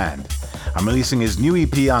Command. I'm releasing his new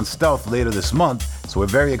EP on Stealth later this month, so we're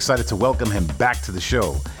very excited to welcome him back to the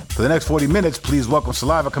show. For the next 40 minutes, please welcome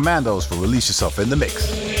Saliva Commandos for Release Yourself in the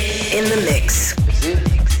Mix. In the mix.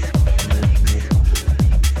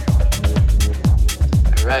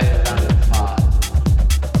 Right around the part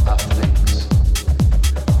of things.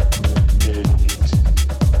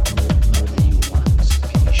 Of the human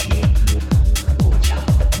species. Oh, child.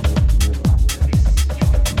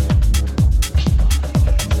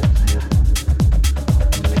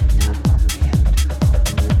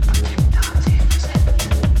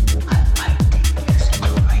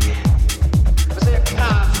 Was there a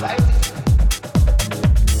conflict?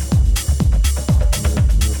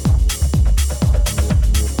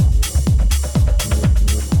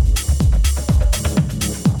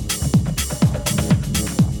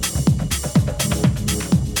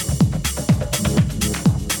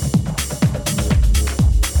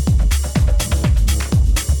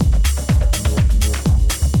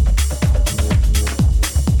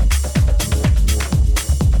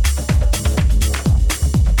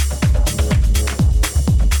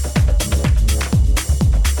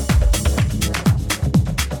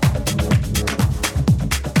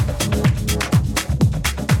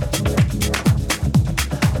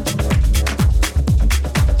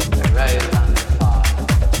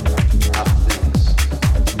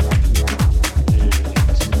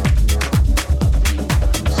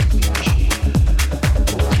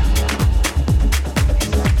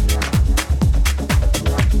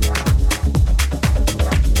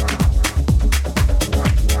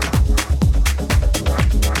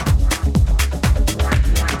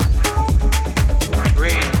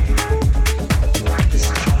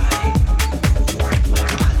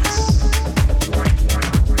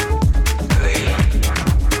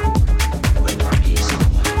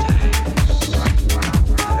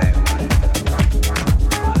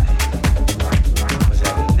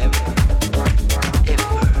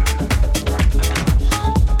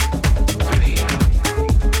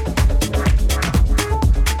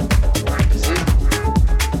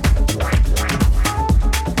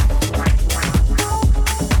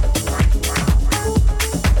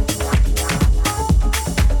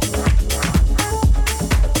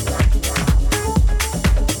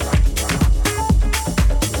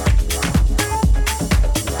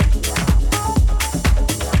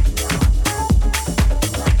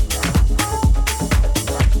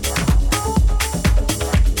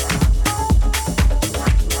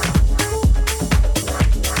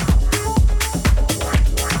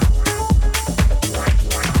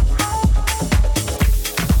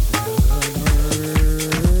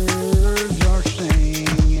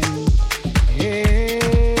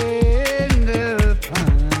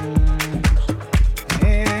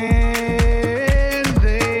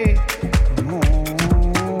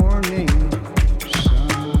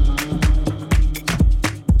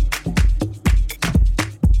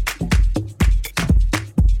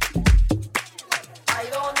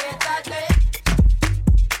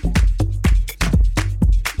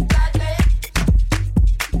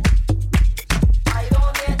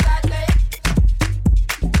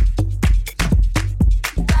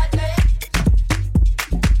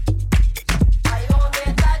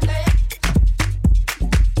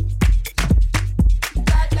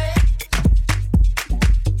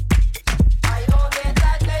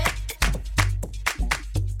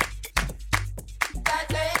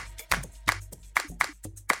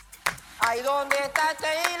 Ay, ¿dónde está ese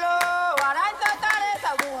hilo para ensartar esa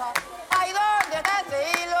aguja? Ay, ¿dónde está ese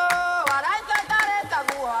hilo para ensartar esa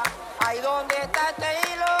aguja? Ay, ¿dónde está ese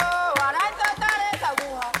hilo para ensartar esa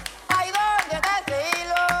aguja? Ay, ¿dónde está ese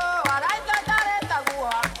hilo para ensartar esa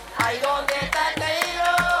aguja? Ay, ¿dónde está ese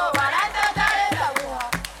hilo para ensartar esa aguja?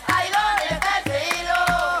 Ay, ¿dónde está ese hilo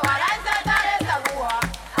para ensartar esa aguja?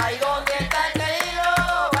 Ay, ¿dónde está ese hilo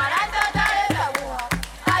para ensartar esa aguja?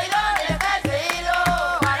 Ay, ¿dónde está ese hilo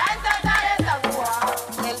para ensartar esa aguja?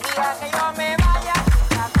 El día que yo me vaya,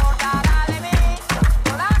 se acordará de mí.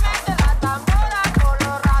 Yo la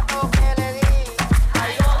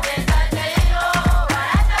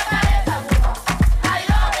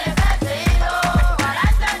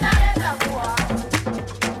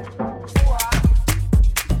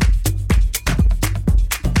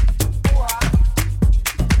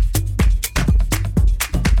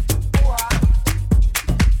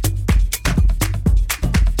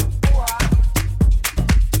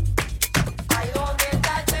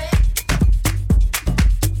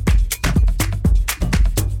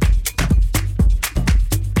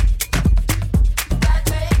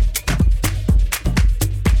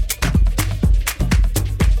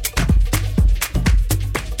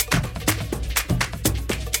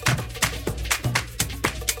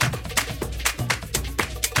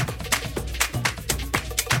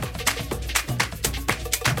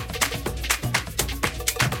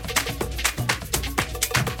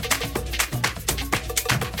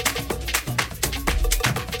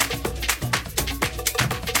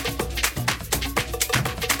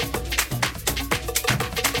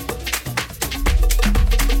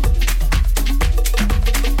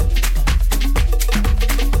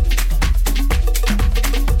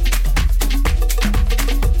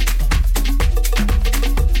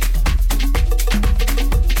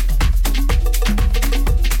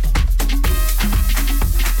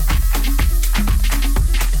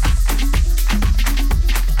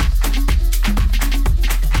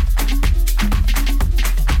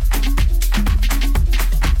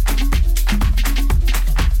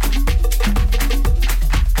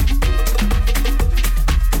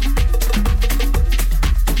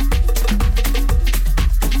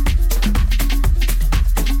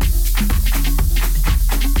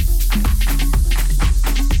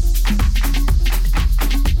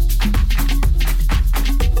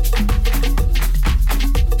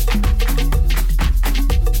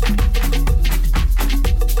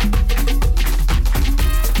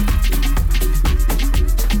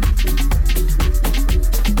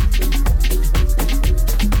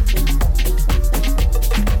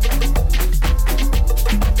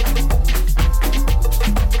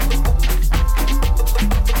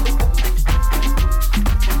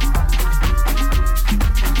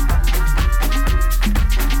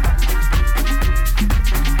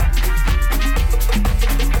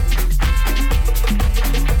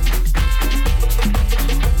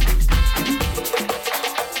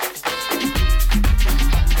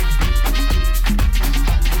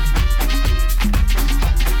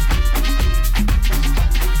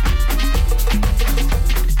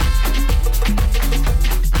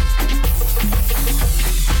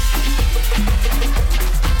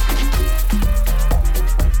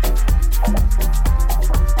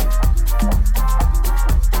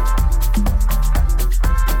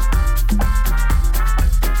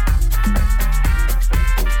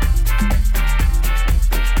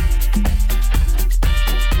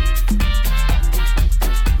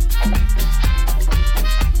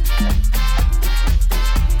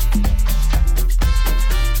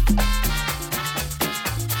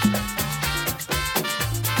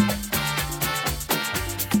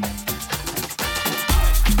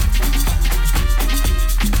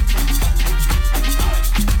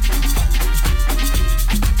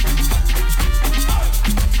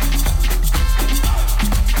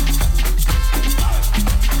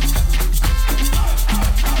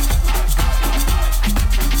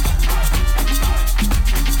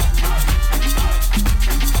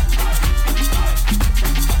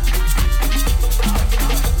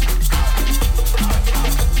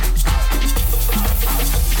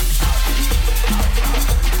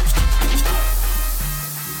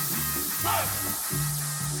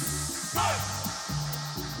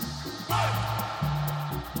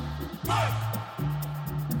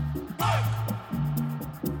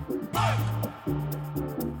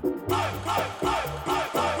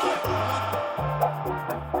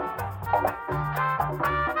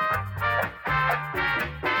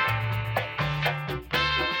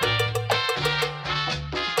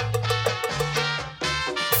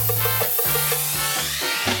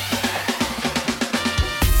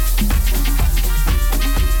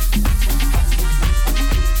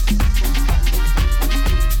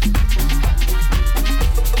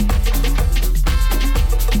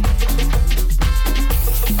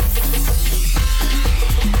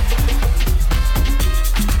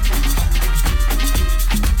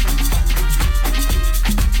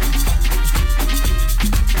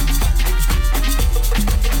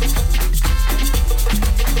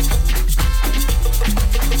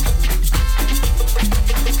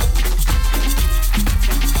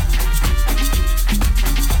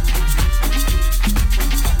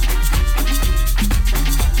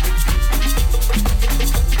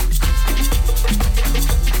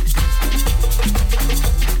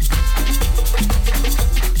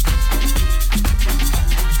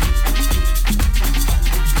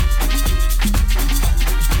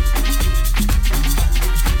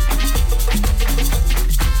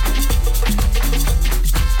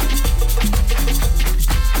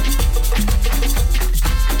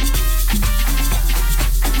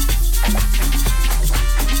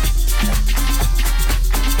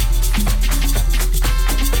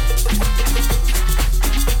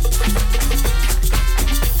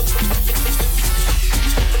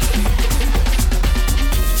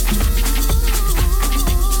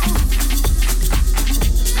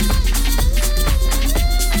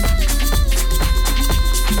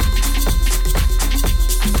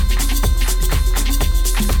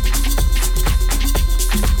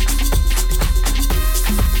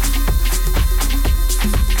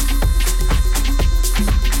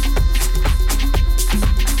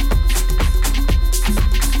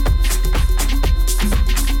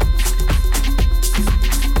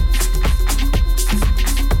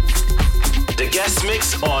guest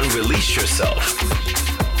mix on Release Yourself.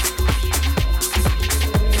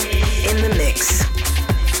 In the mix.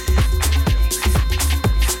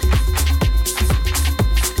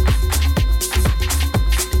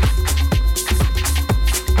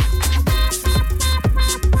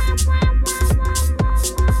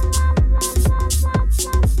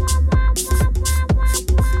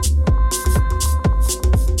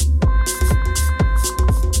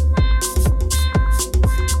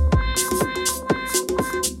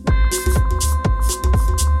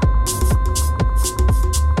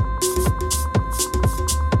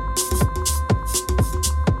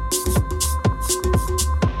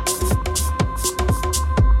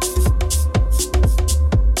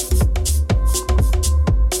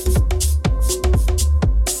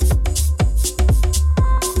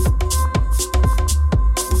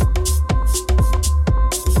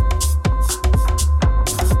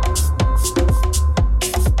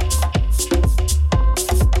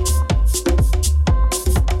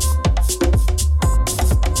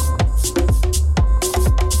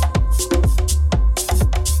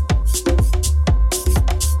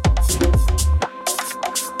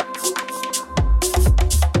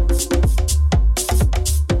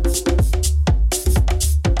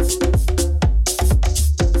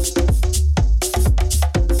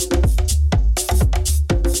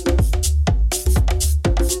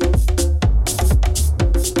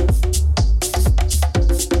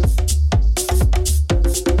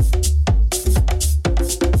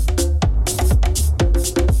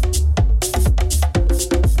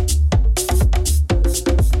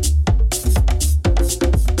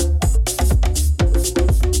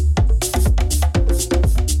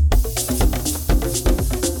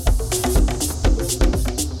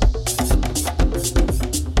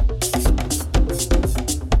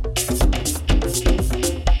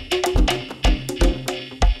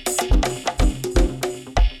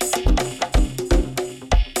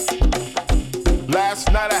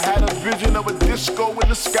 Last night I had a vision of a disco in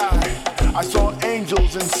the sky. I saw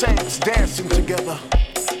angels and saints dancing together.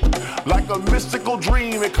 Like a mystical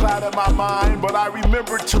dream, it clouded my mind, but I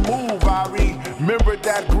remembered to move. I remembered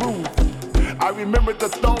that groove. I remembered the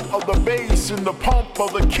thump of the bass and the pump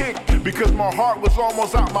of the kick, because my heart was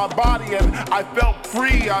almost out my body and I felt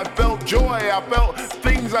free, I felt joy, I felt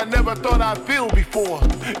things I never thought I'd feel before.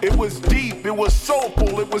 It was deep, it was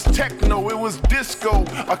soulful, it was techno, it was disco,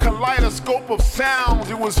 a kaleidoscope of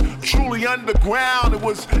sounds. It was truly underground. It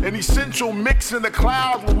was an essential mix in the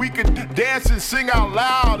clouds where we could dance and sing out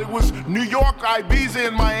loud. It was New York, Ibiza,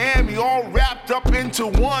 and Miami all wrapped up into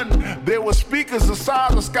one. There were speakers the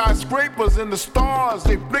size of skyscrapers, and the stars,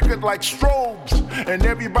 they flickered like strobes, and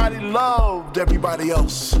everybody loved everybody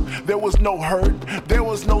else. There was no hurt, there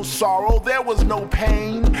was no sorrow, there was no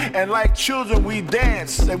pain, and like children we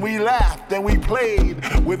danced and we laughed and we played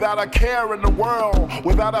without a care in the world,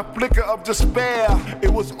 without a flicker of despair.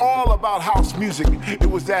 It was all about house music. It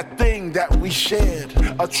was that thing that we shared,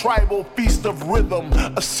 a tribal feast of rhythm,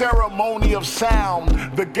 a ceremony of sound,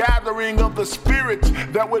 the gathering of the spirits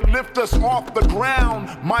that would lift us off the ground.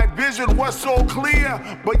 My vision was so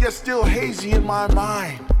clear, but yet still hazy in my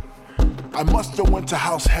mind. I must have went to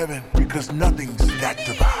house heaven, because nothing's that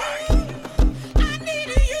divine.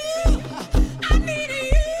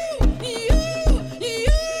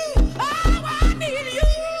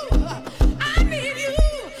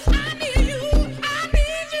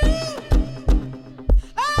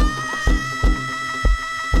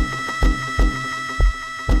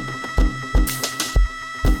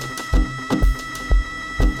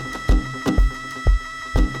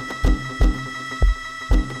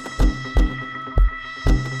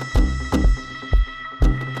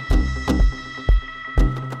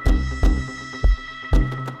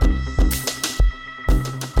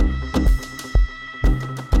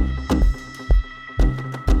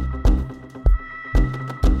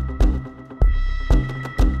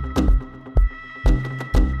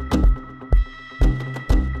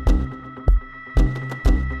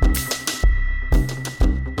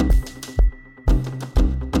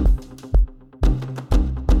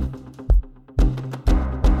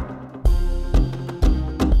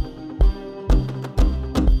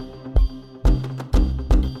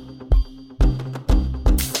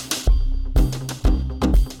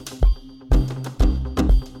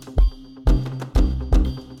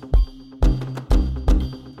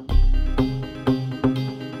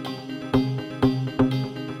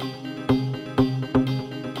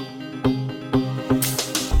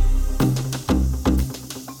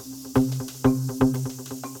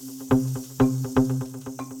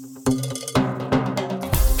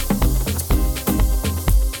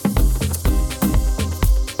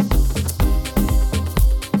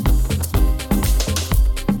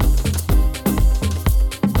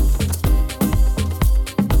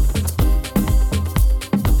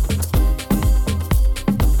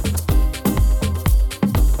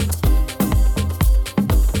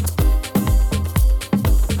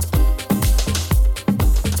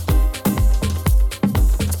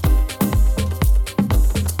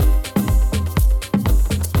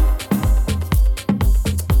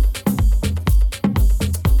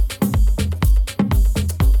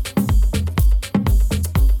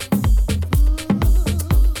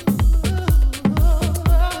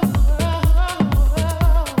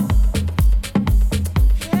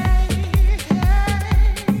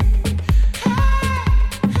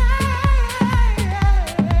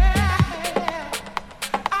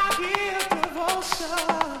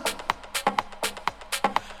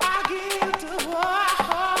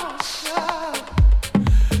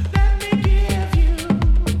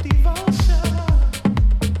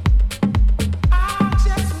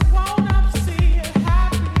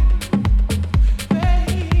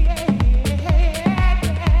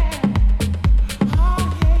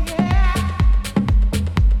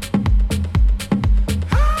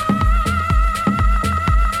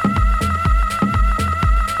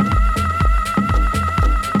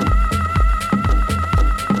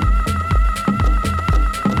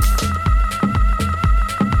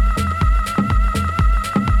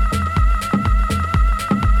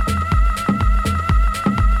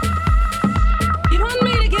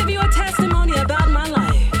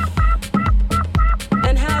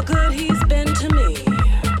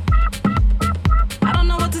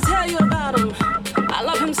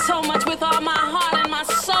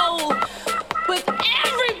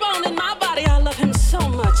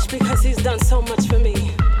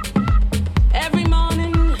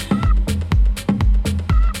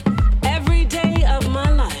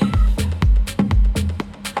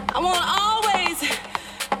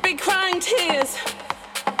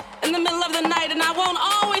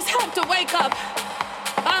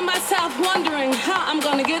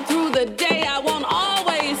 get through the day. I won't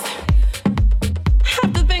always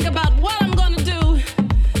have to think about what I'm gonna do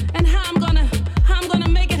and how I'm gonna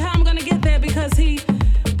make it, how I'm gonna get there, because he's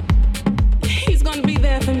gonna be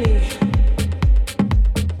there for me.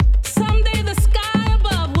 Someday the sky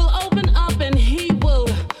above will open up and he will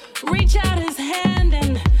reach out his hand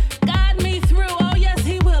and guide me through. Oh yes,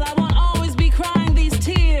 he will. I won't always be crying these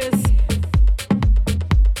tears.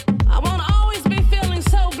 I won't always be feeling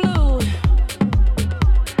so blue.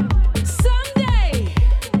 Someday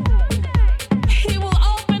he will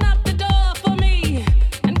open up the door for me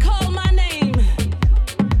and call my name.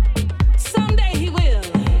 Someday he will.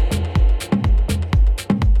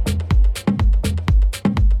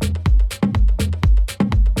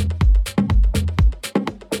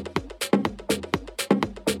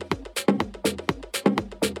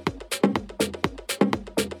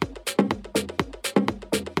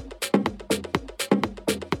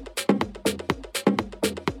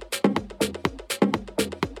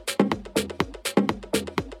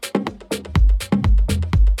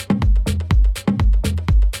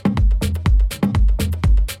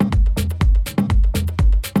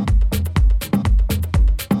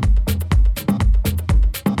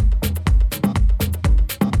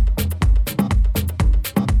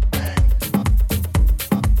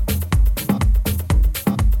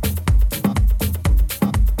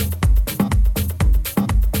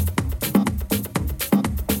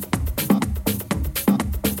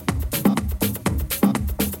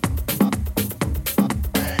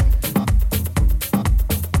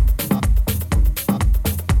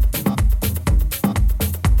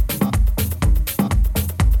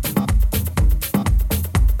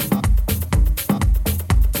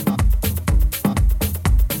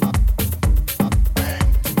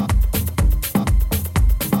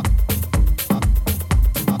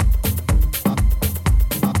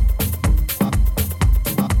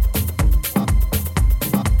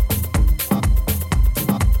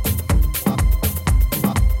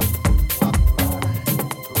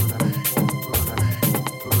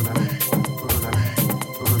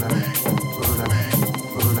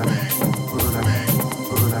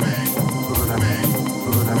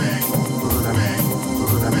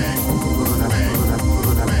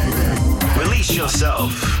 Release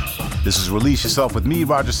yourself. This is Release Yourself with me,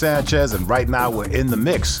 Roger Sanchez, and right now we're in the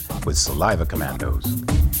mix with Saliva Commandos.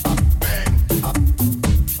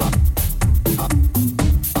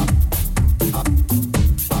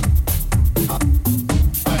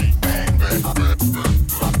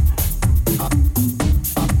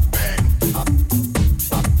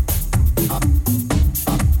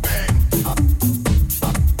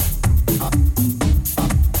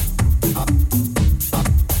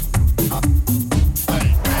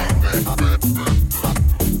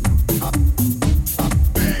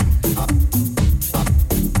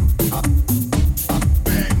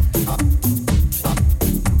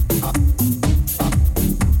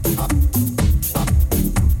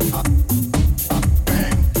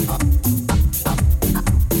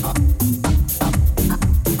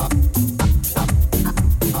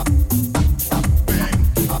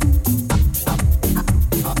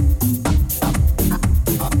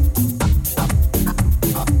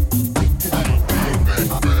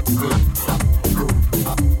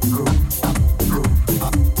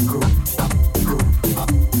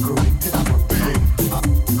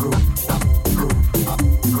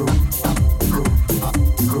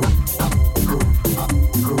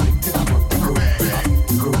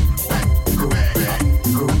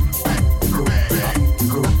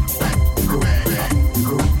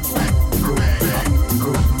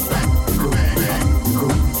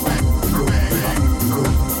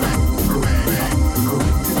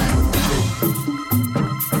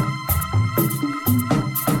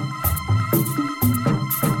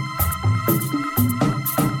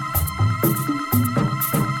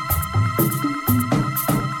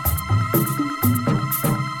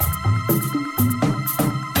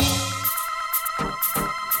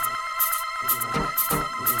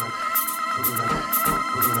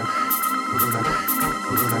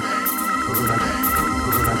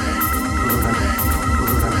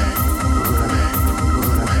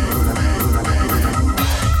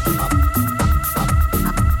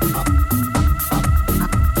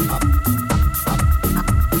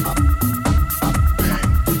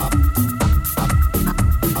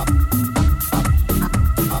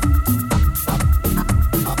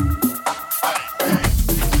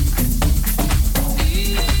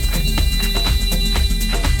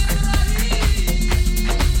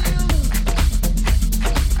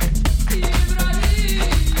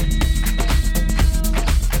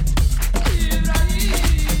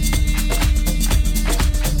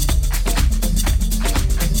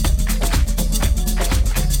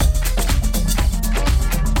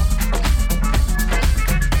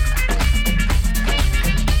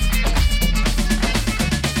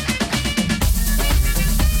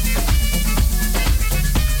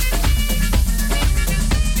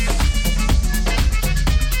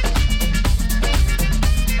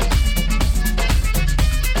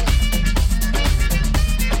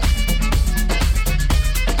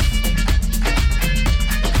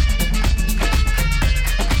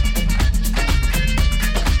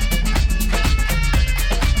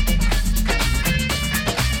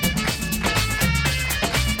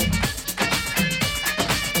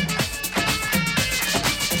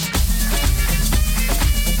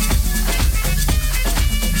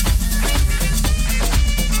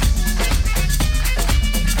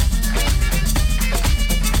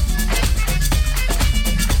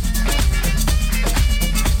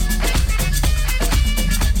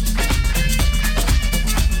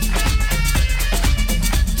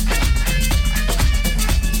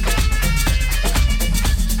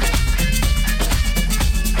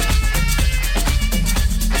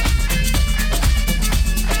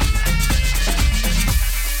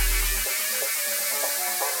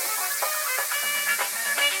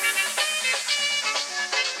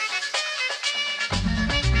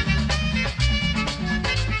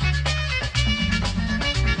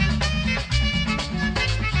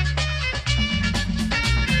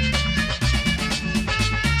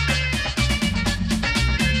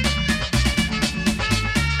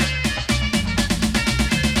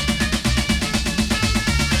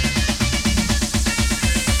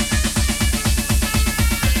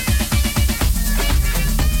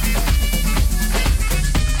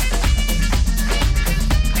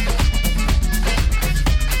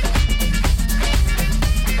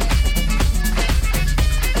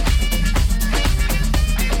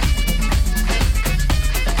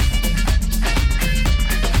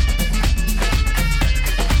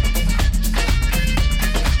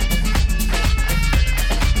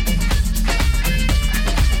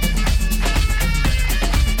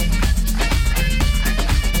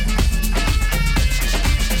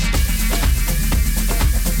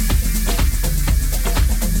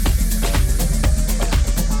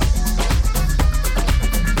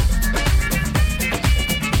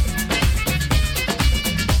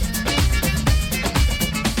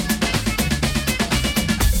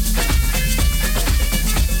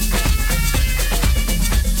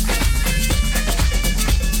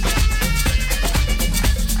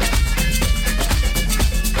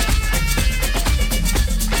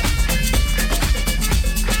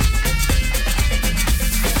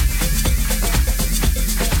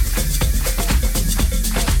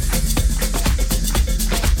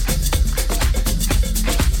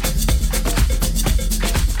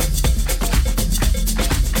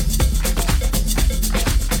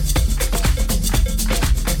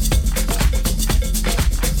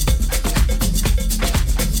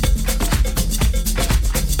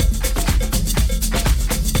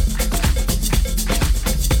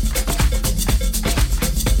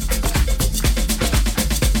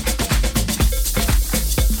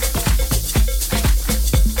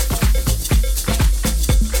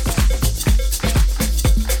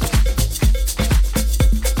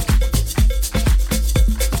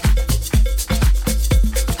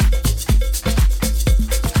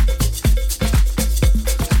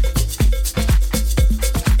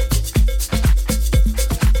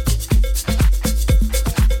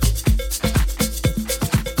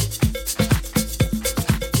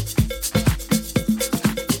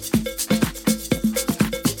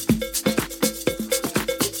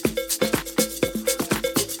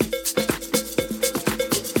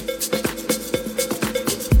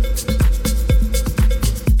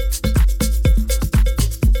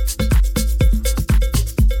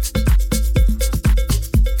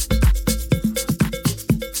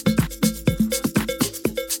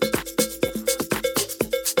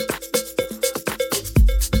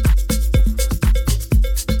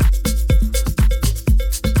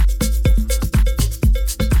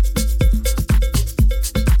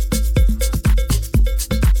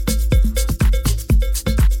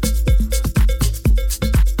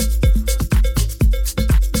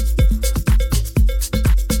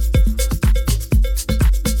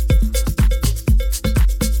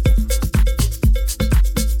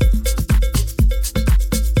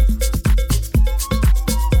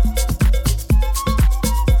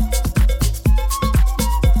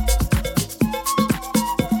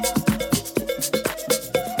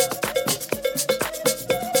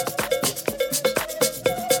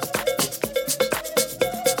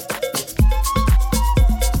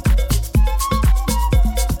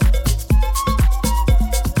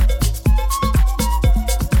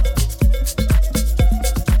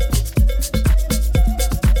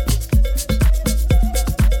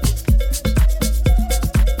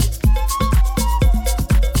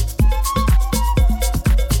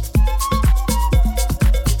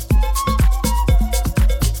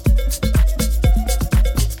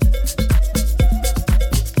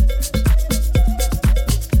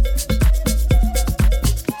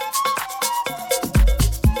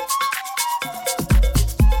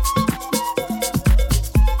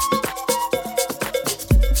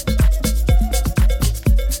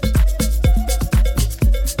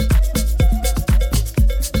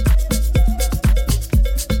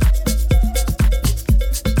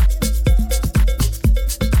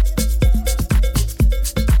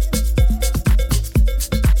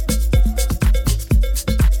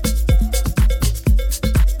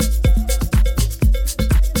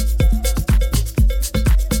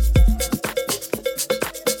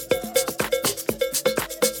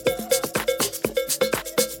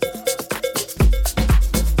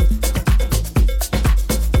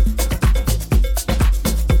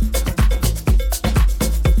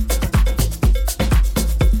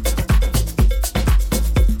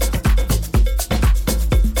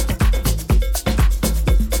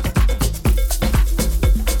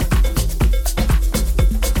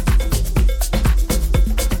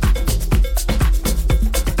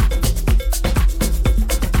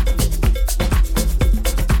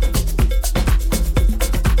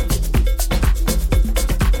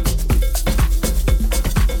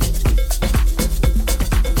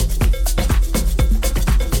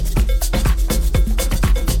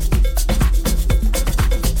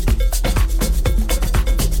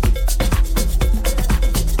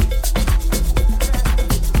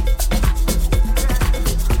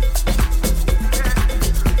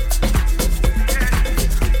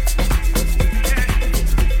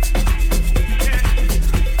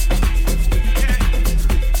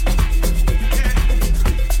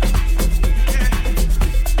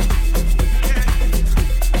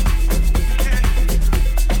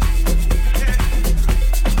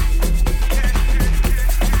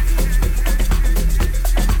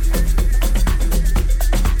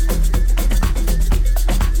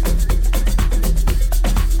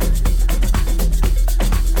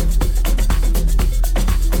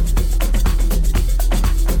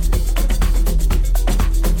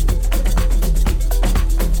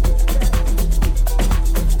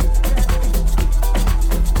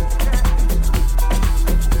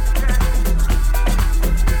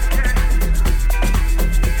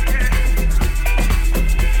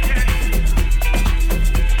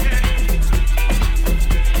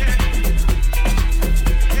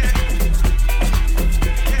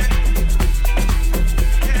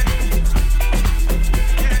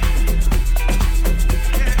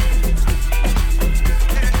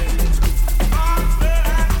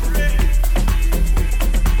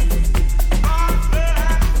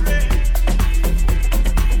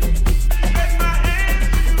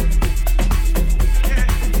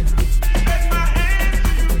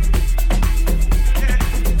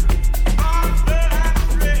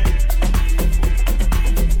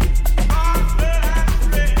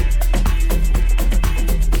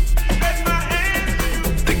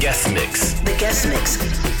 guest mix. The guest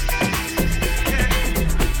mix.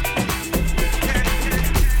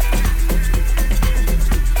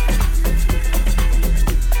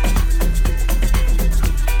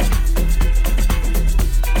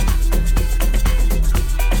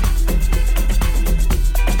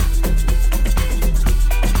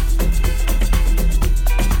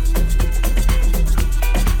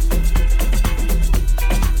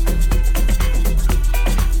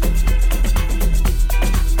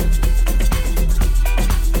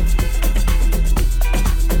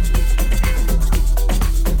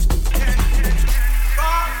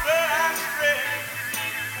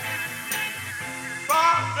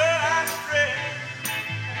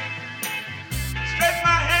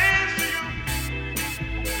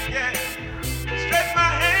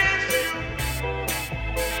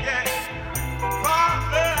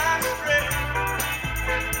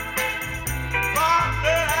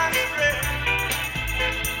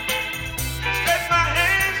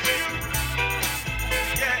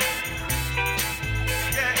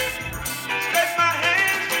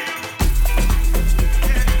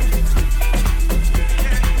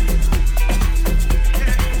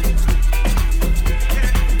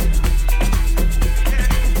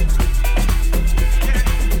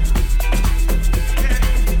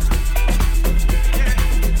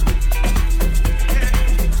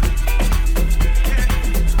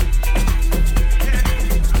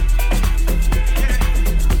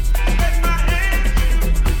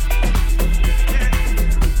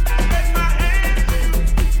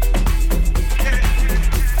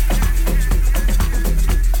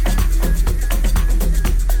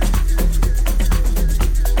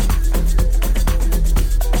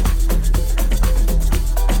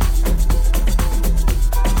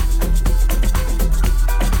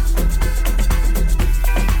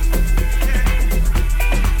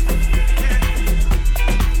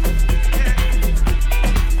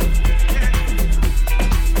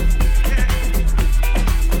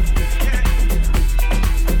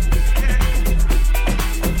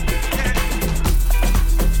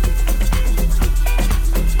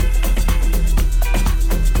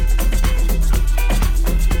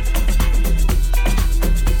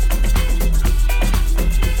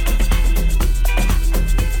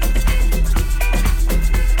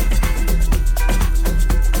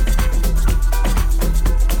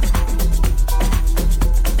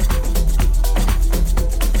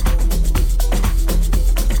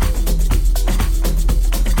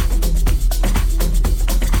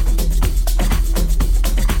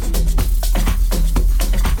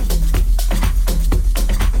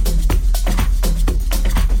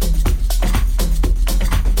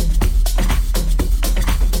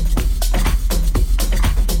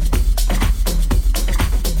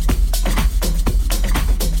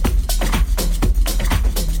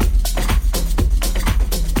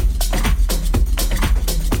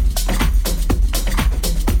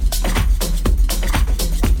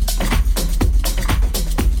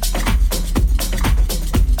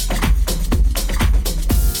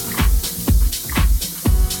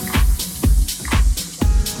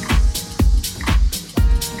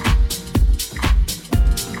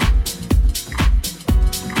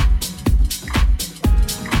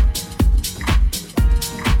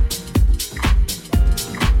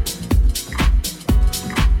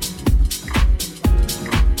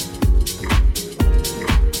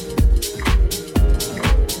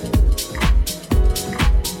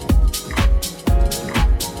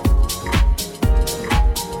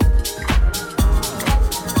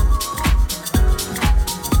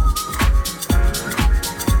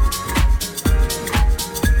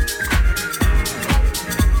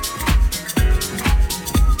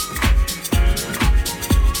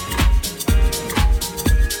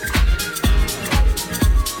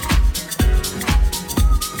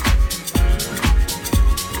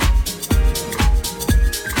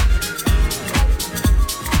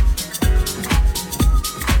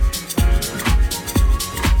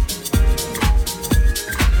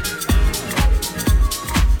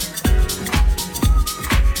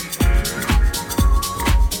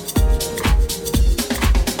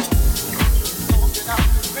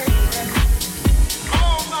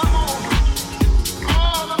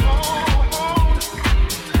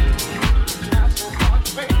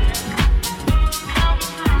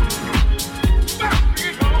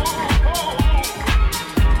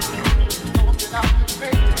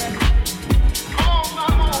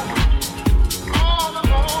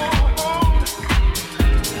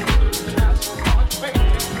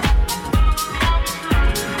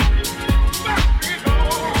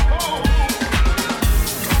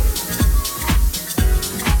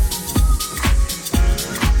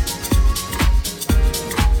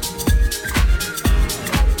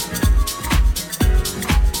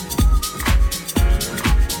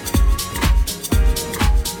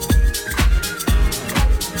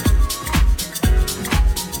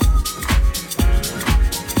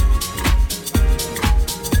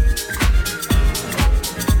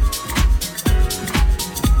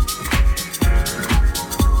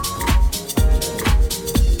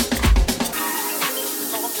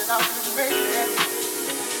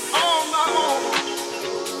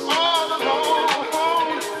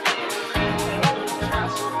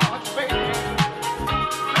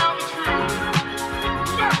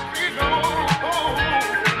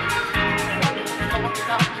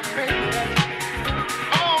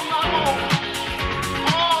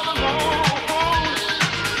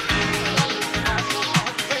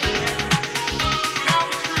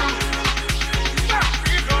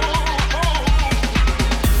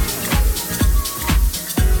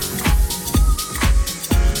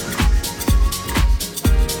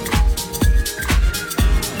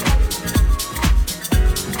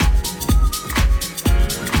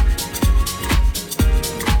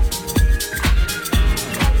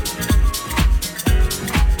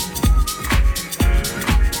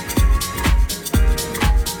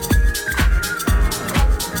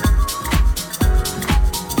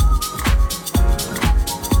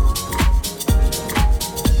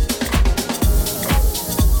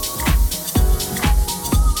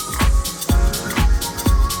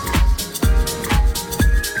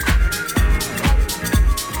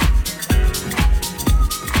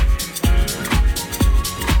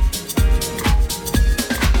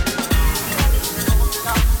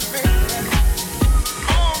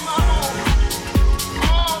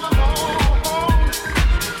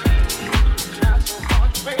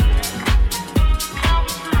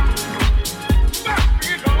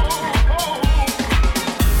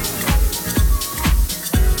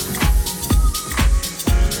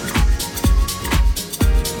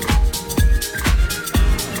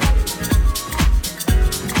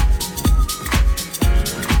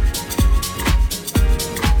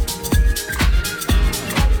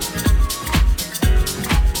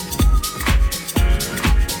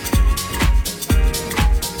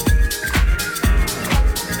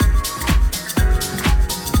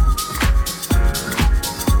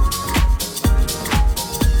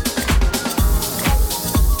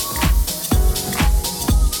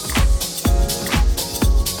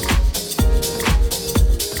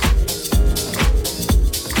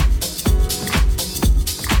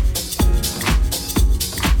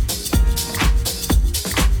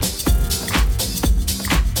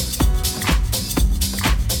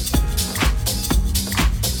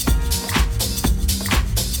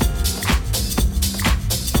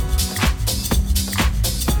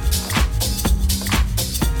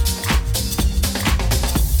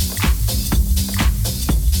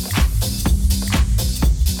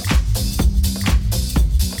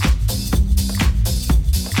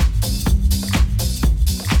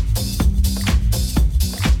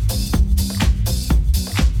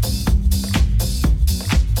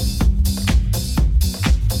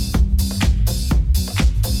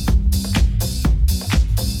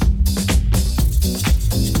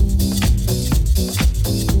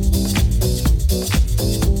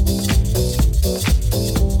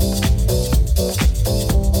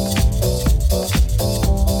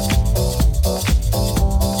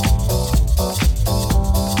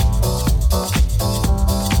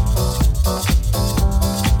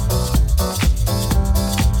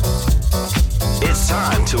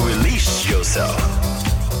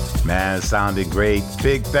 Man, sounded great.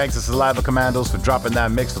 Big thanks to Saliva Commandos for dropping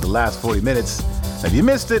that mix for the last 40 minutes. If you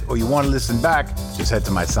missed it or you want to listen back, just head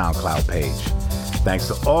to my SoundCloud page. Thanks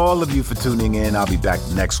to all of you for tuning in. I'll be back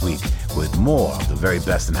next week with more of the very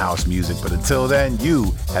best in house music. But until then,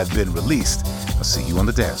 you have been released. I'll see you on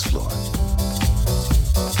the dance floor.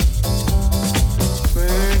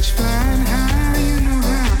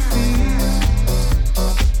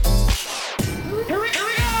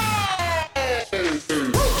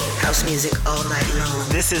 House music all night long.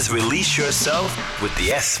 This is Release Yourself with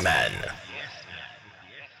the S-Man.